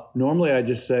 Uh-oh. Normally I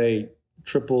just say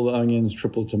triple onions,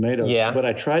 triple tomatoes. Yeah. But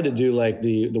I tried to do like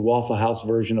the Waffle House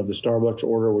version of the Starbucks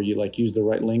order where you like use the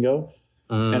right lingo.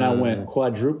 And I went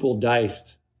quadruple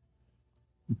diced.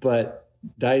 But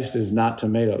diced is not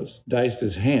tomatoes. Diced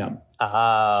is ham.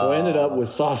 Oh. So I ended up with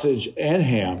sausage and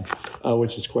ham,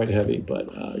 which is quite heavy,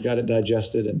 but got it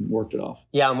digested and worked it off.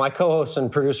 Yeah, my co-host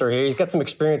and producer here, he's got some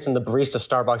experience in the barista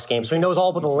Starbucks game, so he knows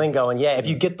all about the lingo. And yeah, if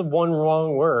you get the one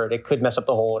wrong word, it could mess up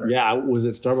the whole order. Yeah, I was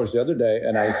at Starbucks the other day,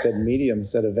 and I said medium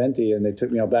instead of venti, and they took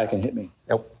me out back and hit me.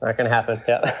 Nope, not going to happen.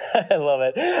 Yeah, I love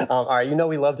it. All right,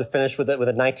 we love to finish with a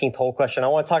 19th hole question. I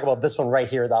want to talk about this one right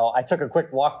here, though. I took a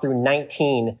quick walk through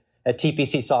 19 at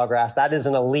TPC Sawgrass. That is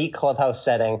an elite clubhouse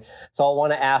setting. So I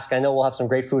want to ask, I know we'll have some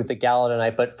great food at the gala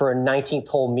tonight, but for a 19th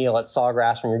hole meal at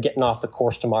Sawgrass when you're getting off the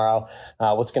course tomorrow,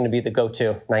 what's going to be the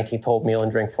go-to 19th hole meal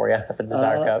and drink for you at the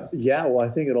Desire Cup? Yeah, well,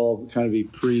 I think it'll all kind of be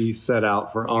pre-set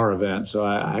out for our event. So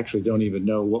I actually don't even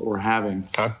know what we're having,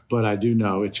 but I do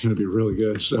know it's going to be really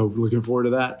good. So looking forward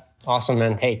to that. Awesome,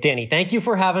 man. Hey, Danny, thank you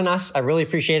for having us. I really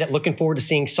appreciate it. Looking forward to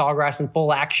seeing Sawgrass in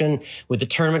full action with the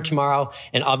tournament tomorrow.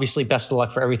 And obviously, best of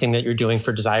luck for everything that you're doing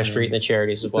for Desire Street and the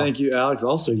charities as well. Thank you, Alex.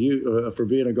 Also, you for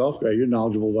being a golf guy. You're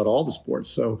knowledgeable about all the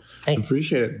sports. So I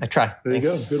appreciate it. I try. There you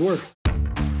go. Good work.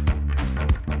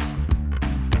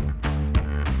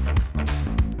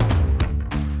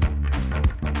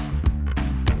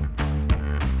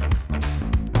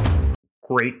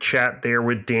 Great chat there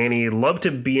with Danny. Love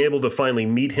to be able to finally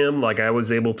meet him like I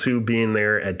was able to being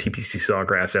there at TPC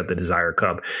Sawgrass at the Desire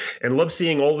Cup. And love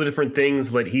seeing all the different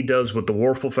things that he does with the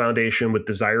Wuerffel Foundation, with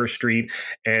Desire Street,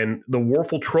 and the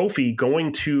Wuerffel Trophy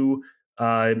going to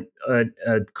a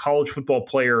college football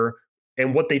player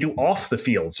and what they do off the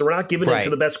field. So we're not giving it to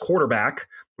the best quarterback.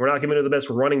 We're not giving it to the best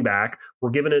running back.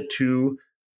 We're giving it to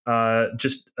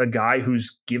just a guy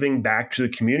who's giving back to the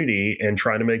community and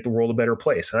trying to make the world a better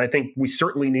place. And I think we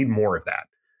certainly need more of that.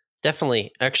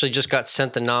 Definitely. Actually just got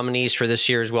sent the nominees for this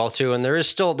year as well, too. And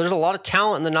there's a lot of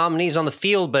talent in the nominees on the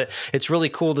field, but it's really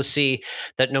cool to see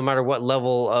that no matter what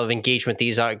level of engagement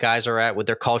these guys are at with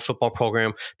their college football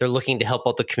program, they're looking to help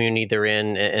out the community they're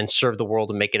in and serve the world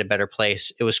and make it a better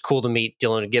place. It was cool to meet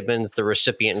Dylan Gibbons, the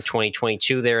recipient in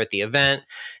 2022 there at the event.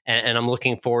 And I'm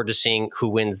looking forward to seeing who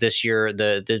wins this year,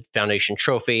 the foundation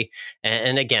trophy.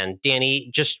 And again,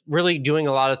 Danny just really doing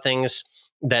a lot of things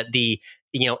that the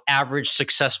average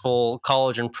successful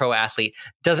college and pro athlete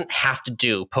doesn't have to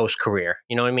do post-career.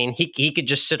 You know what I mean? He could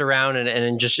just sit around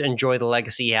and just enjoy the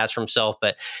legacy he has for himself,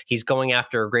 but he's going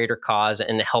after a greater cause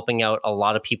and helping out a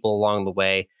lot of people along the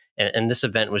way. And this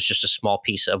event was just a small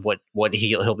piece of what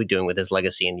he'll be doing with his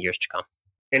legacy in the years to come.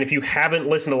 And if you haven't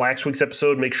listened to last week's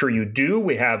episode, make sure you do.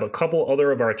 We have a couple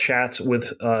other of our chats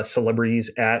with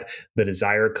celebrities at the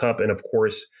Desire Cup. And of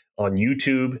course, on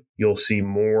YouTube, you'll see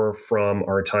more from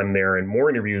our time there and more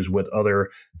interviews with other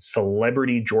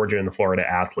celebrity Georgia and Florida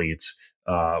athletes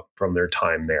from their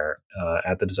time there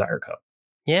at the Desire Cup.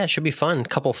 Yeah, it should be fun. A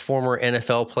couple former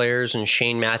NFL players and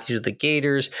Shane Matthews of the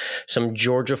Gators, some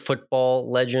Georgia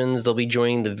football legends. They'll be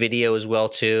joining the video as well,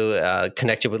 too,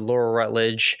 connected with Laura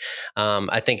Rutledge.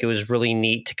 I think it was really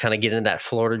neat to kind of get into that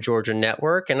Florida-Georgia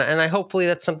network. And I hopefully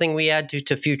that's something we add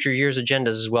to future years'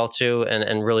 agendas as well, too,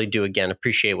 and really do, again,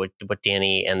 appreciate what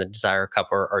Danny and the Desire Cup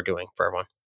are doing for everyone.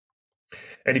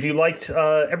 And if you liked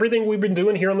everything we've been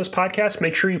doing here on this podcast,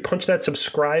 make sure you punch that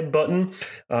subscribe button.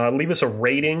 Leave us a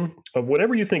rating of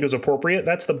whatever you think is appropriate.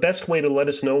 That's the best way to let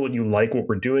us know what you like what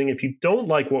we're doing. If you don't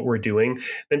like what we're doing,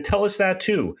 then tell us that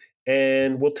too.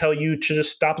 And we'll tell you to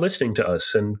just stop listening to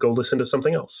us and go listen to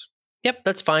something else. Yep,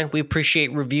 that's fine. We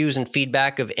appreciate reviews and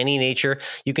feedback of any nature.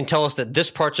 You can tell us that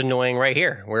this part's annoying right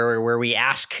here, where we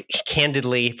ask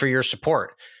candidly for your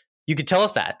support. You could tell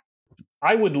us that.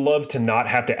 I would love to not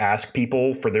have to ask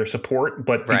people for their support,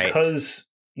 but because,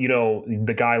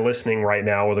 the guy listening right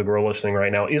now or the girl listening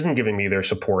right now isn't giving me their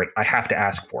support, I have to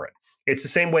ask for it. It's the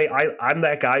same way I'm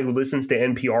that guy who listens to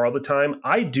NPR all the time.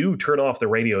 I do turn off the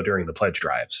radio during the pledge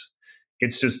drives.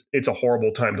 it's a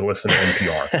horrible time to listen to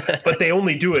NPR. But they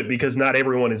only do it because not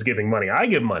everyone is giving money. I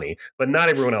give money, but not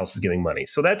everyone else is giving money.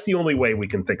 So that's the only way we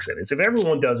can fix it, is if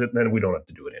everyone does it, then we don't have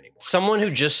to do it anymore. Someone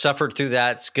who just suffered through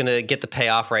that's going to get the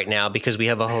payoff right now, because we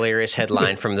have a hilarious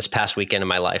headline from this past weekend in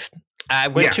my life. I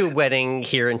went to a wedding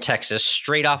here in Texas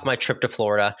straight off my trip to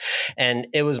Florida, and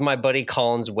it was my buddy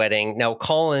Colin's wedding. Now,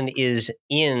 Colin is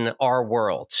in our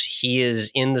world. He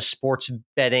is in the sports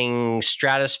betting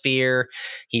stratosphere.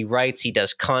 He writes, he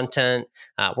does content.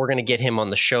 We're going to get him on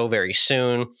the show very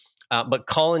soon. But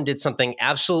Colin did something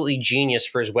absolutely genius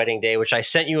for his wedding day, which I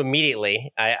sent you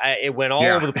immediately. It went all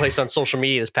over the place on social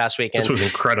media this past weekend. This was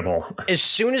incredible. As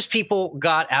soon as people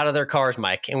got out of their cars,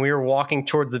 Mike, and we were walking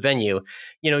towards the venue,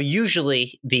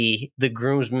 usually the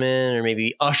groomsmen or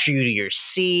maybe usher you to your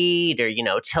seat or,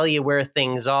 tell you where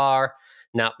things are.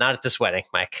 No, not at this wedding,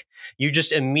 Mike. You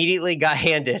just immediately got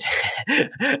handed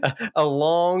a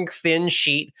long, thin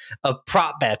sheet of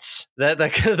prop bets that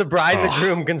the bride and the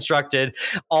groom constructed,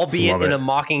 albeit in a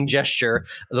mocking gesture.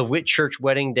 The Whitchurch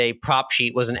wedding day prop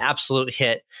sheet was an absolute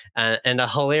hit and a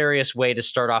hilarious way to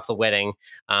start off the wedding.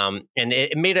 And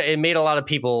it made a lot of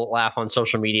people laugh on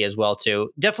social media as well,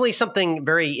 too. Definitely something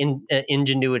very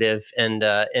ingenuitive and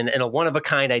a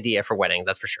one-of-a-kind idea for wedding,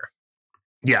 that's for sure.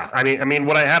 Yeah, I mean,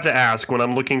 what I have to ask when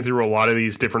I'm looking through a lot of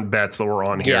these different bets that were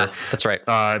on here. Yeah, that's right.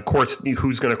 Of course,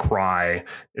 who's going to cry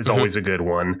is always a good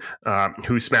one.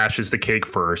 Who smashes the cake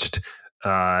first?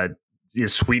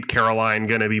 Is Sweet Caroline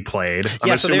going to be played?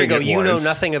 So there you go. You know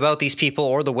nothing about these people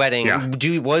or the wedding.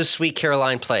 Yeah. Was Sweet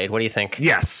Caroline played? What do you think?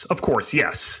 Yes, of course,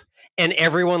 yes. And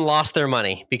everyone lost their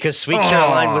money because Sweet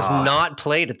Caroline was not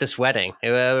played at this wedding.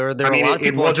 There were a lot of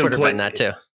people on Twitter betting that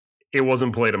too. It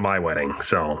wasn't played at my wedding,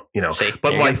 so, See,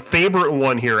 but my favorite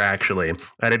one here, actually,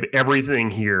 out of everything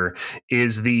here,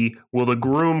 is will the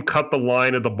groom cut the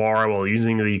line at the bar while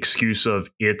using the excuse of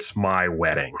it's my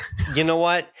wedding? You know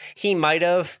what? He might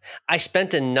have. I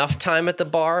spent enough time at the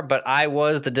bar, but I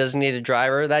was the designated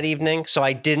driver that evening, so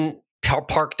I didn't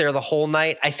park there the whole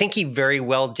night. I think he very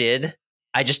well did.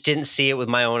 I just didn't see it with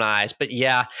my own eyes. But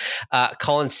yeah,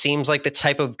 Colin seems like the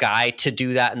type of guy to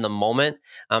do that in the moment.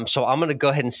 So I'm going to go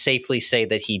ahead and safely say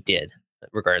that he did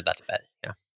regarding that bet.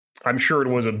 Yeah. I'm sure it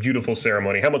was a beautiful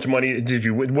ceremony. How much money did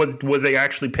you, was they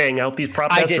actually paying out these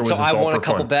prop bets? I did. So I won a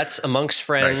couple fun? Bets amongst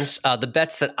friends. Nice. The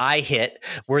bets that I hit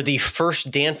were the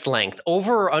first dance length,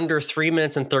 over or under 3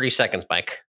 minutes and 30 seconds,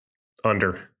 Mike.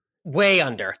 Under. Way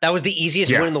under. That was the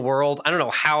easiest win in the world. I don't know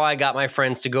how I got my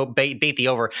friends to go bait the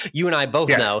over. You and I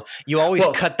both know you always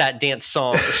cut that dance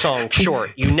song short.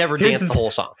 You never dance the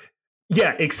whole song.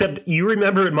 Yeah, except you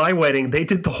remember at my wedding, they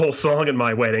did the whole song at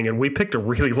my wedding, and we picked a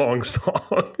really long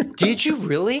song. Did you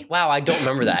really? Wow, I don't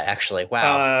remember that, actually.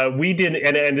 Wow. We did,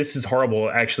 and this is horrible,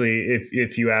 actually.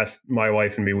 If you asked my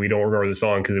wife and me, we don't remember the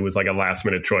song because it was like a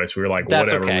last-minute choice. We were like,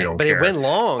 that's whatever, okay. we don't but care. But it went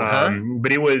long, huh?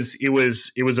 But it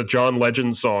was a John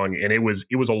Legend song, and it was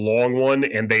a long one,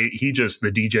 and the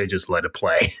DJ just let it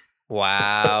play.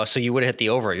 Wow. So you would have hit the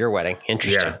over at your wedding.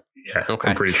 Interesting. Yeah, okay.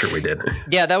 I'm pretty sure we did.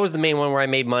 Yeah, that was the main one where I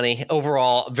made money.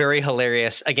 Overall, very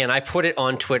hilarious. Again, I put it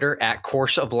on Twitter at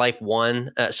Course of Life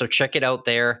 1. So check it out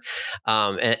there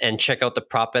and check out the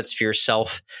prop bets for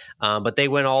yourself. But they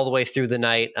went all the way through the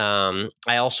night.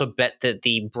 I also bet that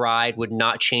the bride would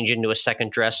not change into a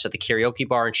second dress at the karaoke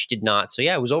bar, and she did not. So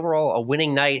yeah, it was overall a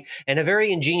winning night and a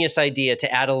very ingenious idea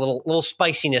to add a little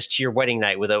spiciness to your wedding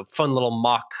night with a fun little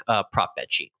mock prop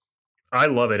bet sheet. I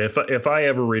love it. If I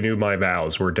ever renew my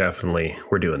vows, we're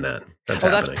doing that. That's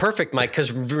that's perfect, Mike,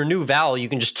 because renew vow, you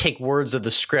can just take words of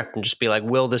the script and just be like,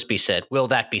 will this be said? Will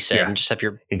that be said? And just have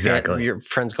your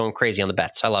friends going crazy on the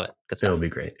bets. I love it. Good stuff. It'll be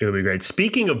great.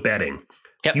 Speaking of betting,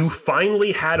 you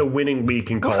finally had a winning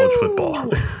week in college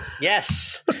football.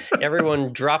 Yes.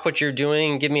 Everyone drop what you're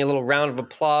doing. Give me a little round of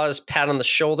applause, pat on the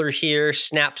shoulder here,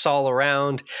 snaps all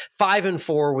around.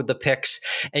 5-4 with the picks.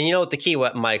 And you know what the key,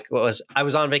 Mike, was? I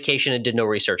was on vacation and did no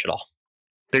research at all.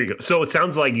 There you go. So it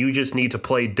sounds like you just need to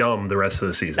play dumb the rest of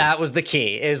the season. That was the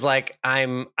key. Is like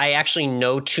I actually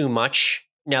know too much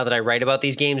now that I write about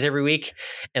these games every week,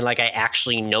 and like I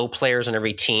actually know players on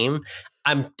every team.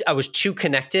 I was too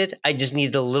connected. I just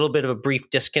needed a little bit of a brief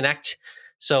disconnect.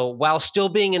 So while still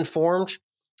being informed,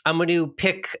 I'm going to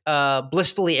pick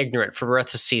blissfully ignorant for the rest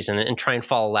of the season and try and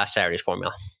follow last Saturday's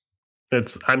formula.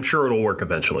 I'm sure it'll work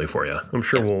eventually for you. I'm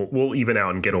sure we'll even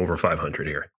out and get over 500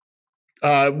 here.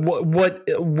 What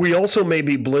we also may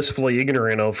be blissfully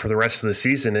ignorant of for the rest of the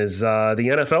season is the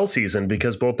NFL season,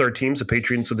 because both our teams, the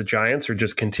Patriots and the Giants, are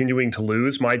just continuing to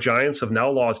lose. My Giants have now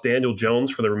lost Daniel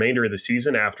Jones for the remainder of the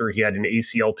season after he had an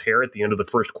ACL tear at the end of the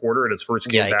first quarter at his first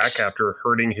game back after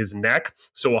hurting his neck.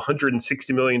 So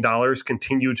 $160 million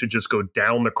continue to just go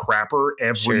down the crapper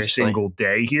every single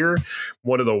day here.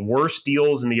 One of the worst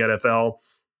deals in the NFL.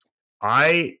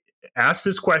 I asked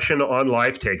this question on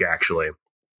Live Take, actually.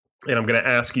 And I'm going to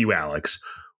ask you, Alex,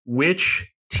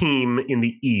 which team in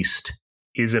the East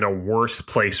is in a worse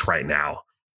place right now?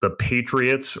 The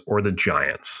Patriots or the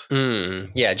Giants?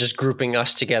 Yeah, just grouping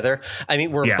us together. I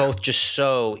mean, we're both just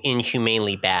so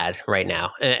inhumanely bad right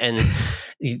now. And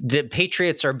the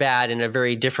Patriots are bad in a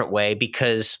very different way,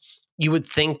 because you would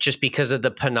think, just because of the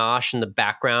panache and the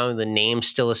background, the name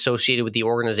still associated with the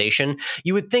organization,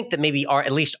 you would think that maybe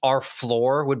at least our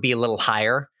floor would be a little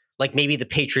higher. Like maybe the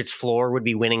Patriots' floor would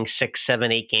be winning 6,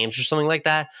 7, 8 games or something like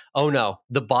that. Oh no,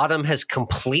 the bottom has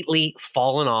completely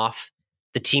fallen off.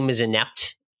 The team is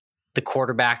inept. The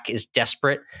quarterback is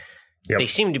desperate. Yep. They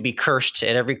seem to be cursed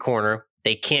at every corner.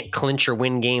 They can't clinch or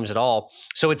win games at all.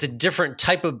 So it's a different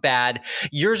type of bad.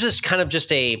 Yours is kind of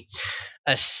just a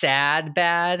sad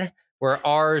bad, where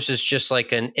ours is just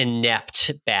like an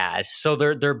inept bad. So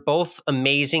they're both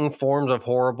amazing forms of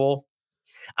horrible.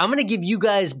 I'm going to give you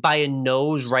guys by a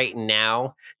nose right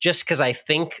now, just because I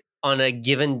think on a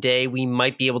given day we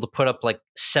might be able to put up like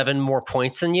 7 more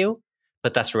points than you,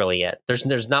 but that's really it.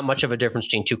 There's not much of a difference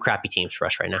between 2 crappy teams for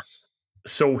us right now.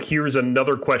 So here's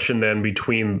another question then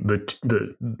between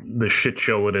the shit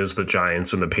show it is the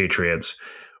Giants and the Patriots.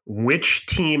 Which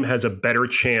team has a better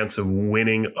chance of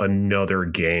winning another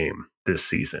game this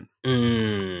season?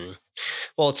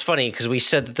 Well, it's funny because we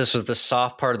said that this was the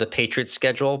soft part of the Patriots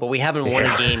schedule, but we haven't won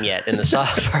a game yet in the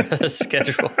soft part of the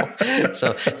schedule.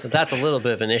 So that's a little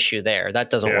bit of an issue there. That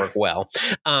doesn't work well.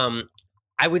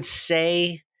 I would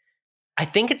say, I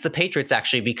think it's the Patriots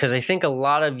actually, because I think a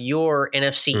lot of your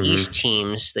NFC East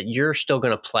teams that you're still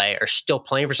going to play are still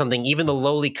playing for something. Even the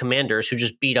lowly Commanders, who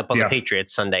just beat up on the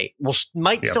Patriots Sunday,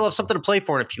 might still have something to play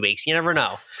for in a few weeks. You never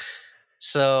know.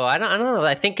 So I don't know.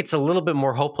 I think it's a little bit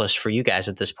more hopeless for you guys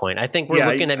at this point. I think we're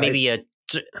looking at maybe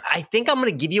I think I'm going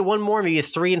to give you one more, maybe a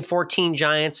 3-14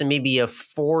 Giants and maybe a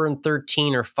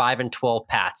 4-13 or 5-12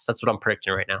 Pats. That's what I'm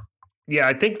predicting right now. Yeah,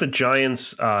 I think the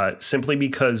Giants, simply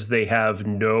because they have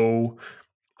no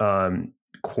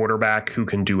quarterback who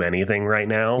can do anything right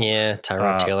now. Yeah,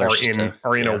 Tyrod Taylor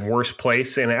are in a worse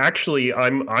place. And actually,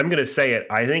 I'm going to say it.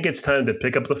 I think it's time to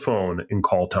pick up the phone and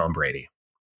call Tom Brady.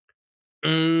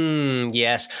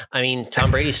 Yes. I mean, Tom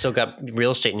Brady's still got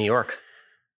real estate in New York.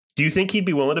 Do you think he'd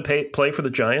be willing to play for the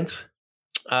Giants?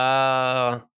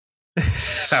 After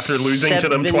losing to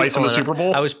them twice in the Super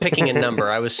Bowl? I was picking a number.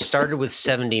 I was started with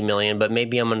 70 million, but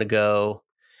maybe I'm going to go.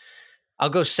 I'll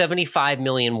go 75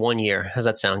 million 1 year. How's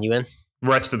that sound? You in?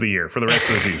 Rest of the year, for the rest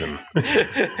of the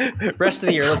season. Rest of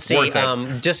the year. Let's see.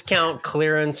 Discount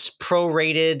clearance,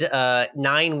 prorated,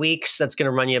 9 weeks. That's going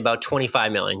to run you about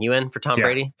 25 million. You in for Tom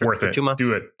Brady for 2 months?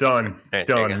 Do it. Done. Right,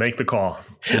 done. Make the call.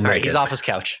 All right. He's off his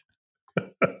couch.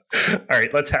 All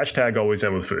right. Let's hashtag always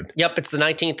end with food. Yep. It's the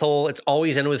 19th hole. It's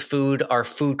always end with food. Our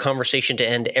food conversation to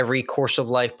end every Course of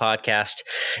Life podcast.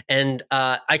 And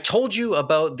I told you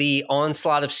about the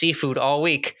onslaught of seafood all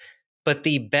week. But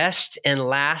the best and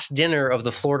last dinner of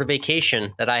the Florida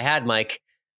vacation that I had, Mike,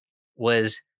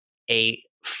 was a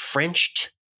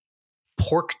Frenched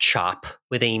pork chop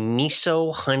with a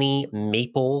miso honey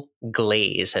maple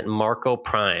glaze at Marco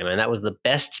Prime. And that was the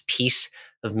best piece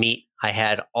of meat I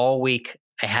had all week.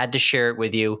 I had to share it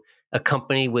with you,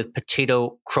 accompanied with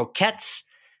potato croquettes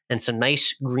and some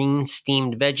nice green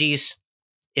steamed veggies.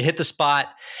 It hit the spot,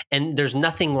 and there's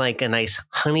nothing like a nice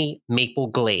honey maple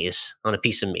glaze on a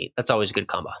piece of meat. That's always a good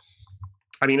combo.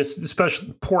 I mean, it's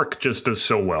especially pork just does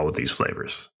so well with these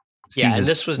flavors. Yeah, and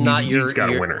this was not your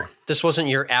winner. This wasn't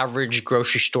your average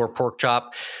grocery store pork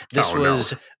chop. This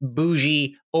was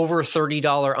bougie, over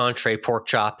 $30 entree pork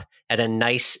chop at a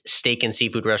nice steak and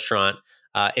seafood restaurant.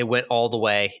 It went all the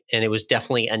way, and it was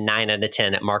definitely a 9 out of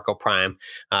 10 at Marco Prime.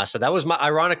 So that was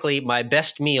ironically, my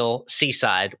best meal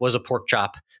seaside was a pork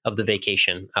chop of the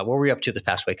vacation. What were we up to this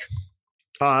past week?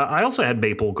 I also had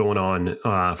maple going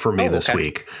on for me this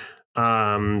week.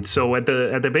 So at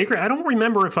the bakery, I don't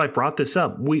remember if I brought this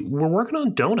up. We're working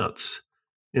on donuts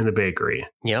in the bakery.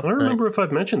 Yeah, I don't remember if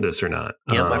I've mentioned this or not.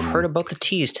 Yeah, I've heard about the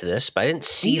teas to this, but I didn't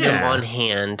see them on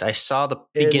hand. I saw the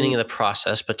beginning of the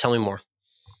process, but tell me more.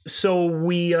 So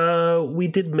we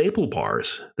did maple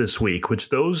bars this week, which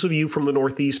those of you from the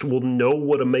Northeast will know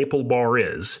what a maple bar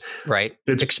is. Right.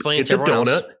 Explain it's to everyone a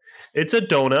donut. else. It's a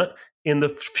donut. in the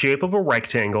shape of a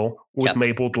rectangle with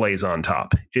maple glaze on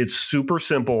top. It's super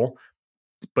simple,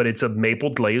 but it's a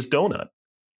maple glazed donut.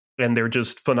 And they're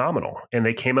just phenomenal. And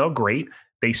they came out great.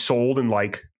 They sold in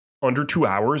like under 2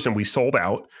 hours, and we sold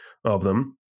out of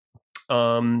them.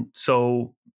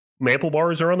 So maple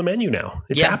bars are on the menu now.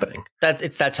 It's happening.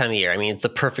 It's that time of year. I mean, it's the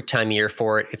perfect time of year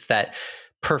for it. It's that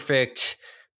perfect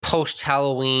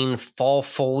post-Halloween fall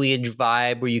foliage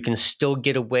vibe where you can still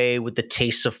get away with the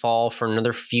taste of fall for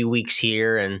another few weeks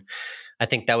here. And I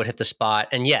think that would hit the spot.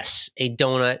 And yes, a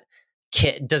donut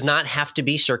does not have to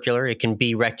be circular. It can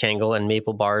be rectangle, and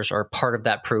maple bars are part of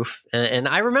that proof. And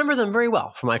I remember them very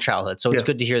well from my childhood. So it's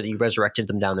good to hear that you resurrected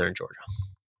them down there in Georgia.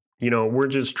 We're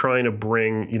just trying to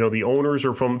bring, the owners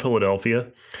are from Philadelphia.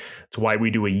 It's why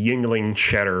we do a Yingling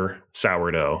cheddar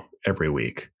sourdough every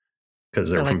week,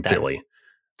 because they're from Philly.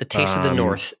 The taste of the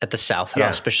North at the South at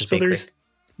Auspicious Bakery.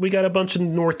 We got a bunch of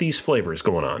Northeast flavors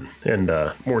going on, and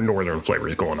more Northern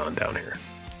flavors going on down here.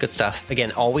 Good stuff.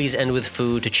 Again, always end with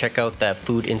food. To check out that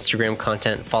food Instagram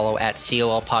content, follow at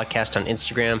COL Podcast on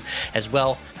Instagram as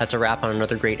well. That's a wrap on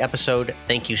another great episode.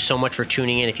 Thank you so much for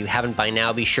tuning in. If you haven't by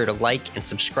now, be sure to like and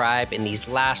subscribe in these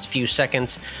last few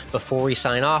seconds before we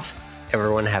sign off.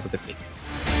 Everyone have a good week.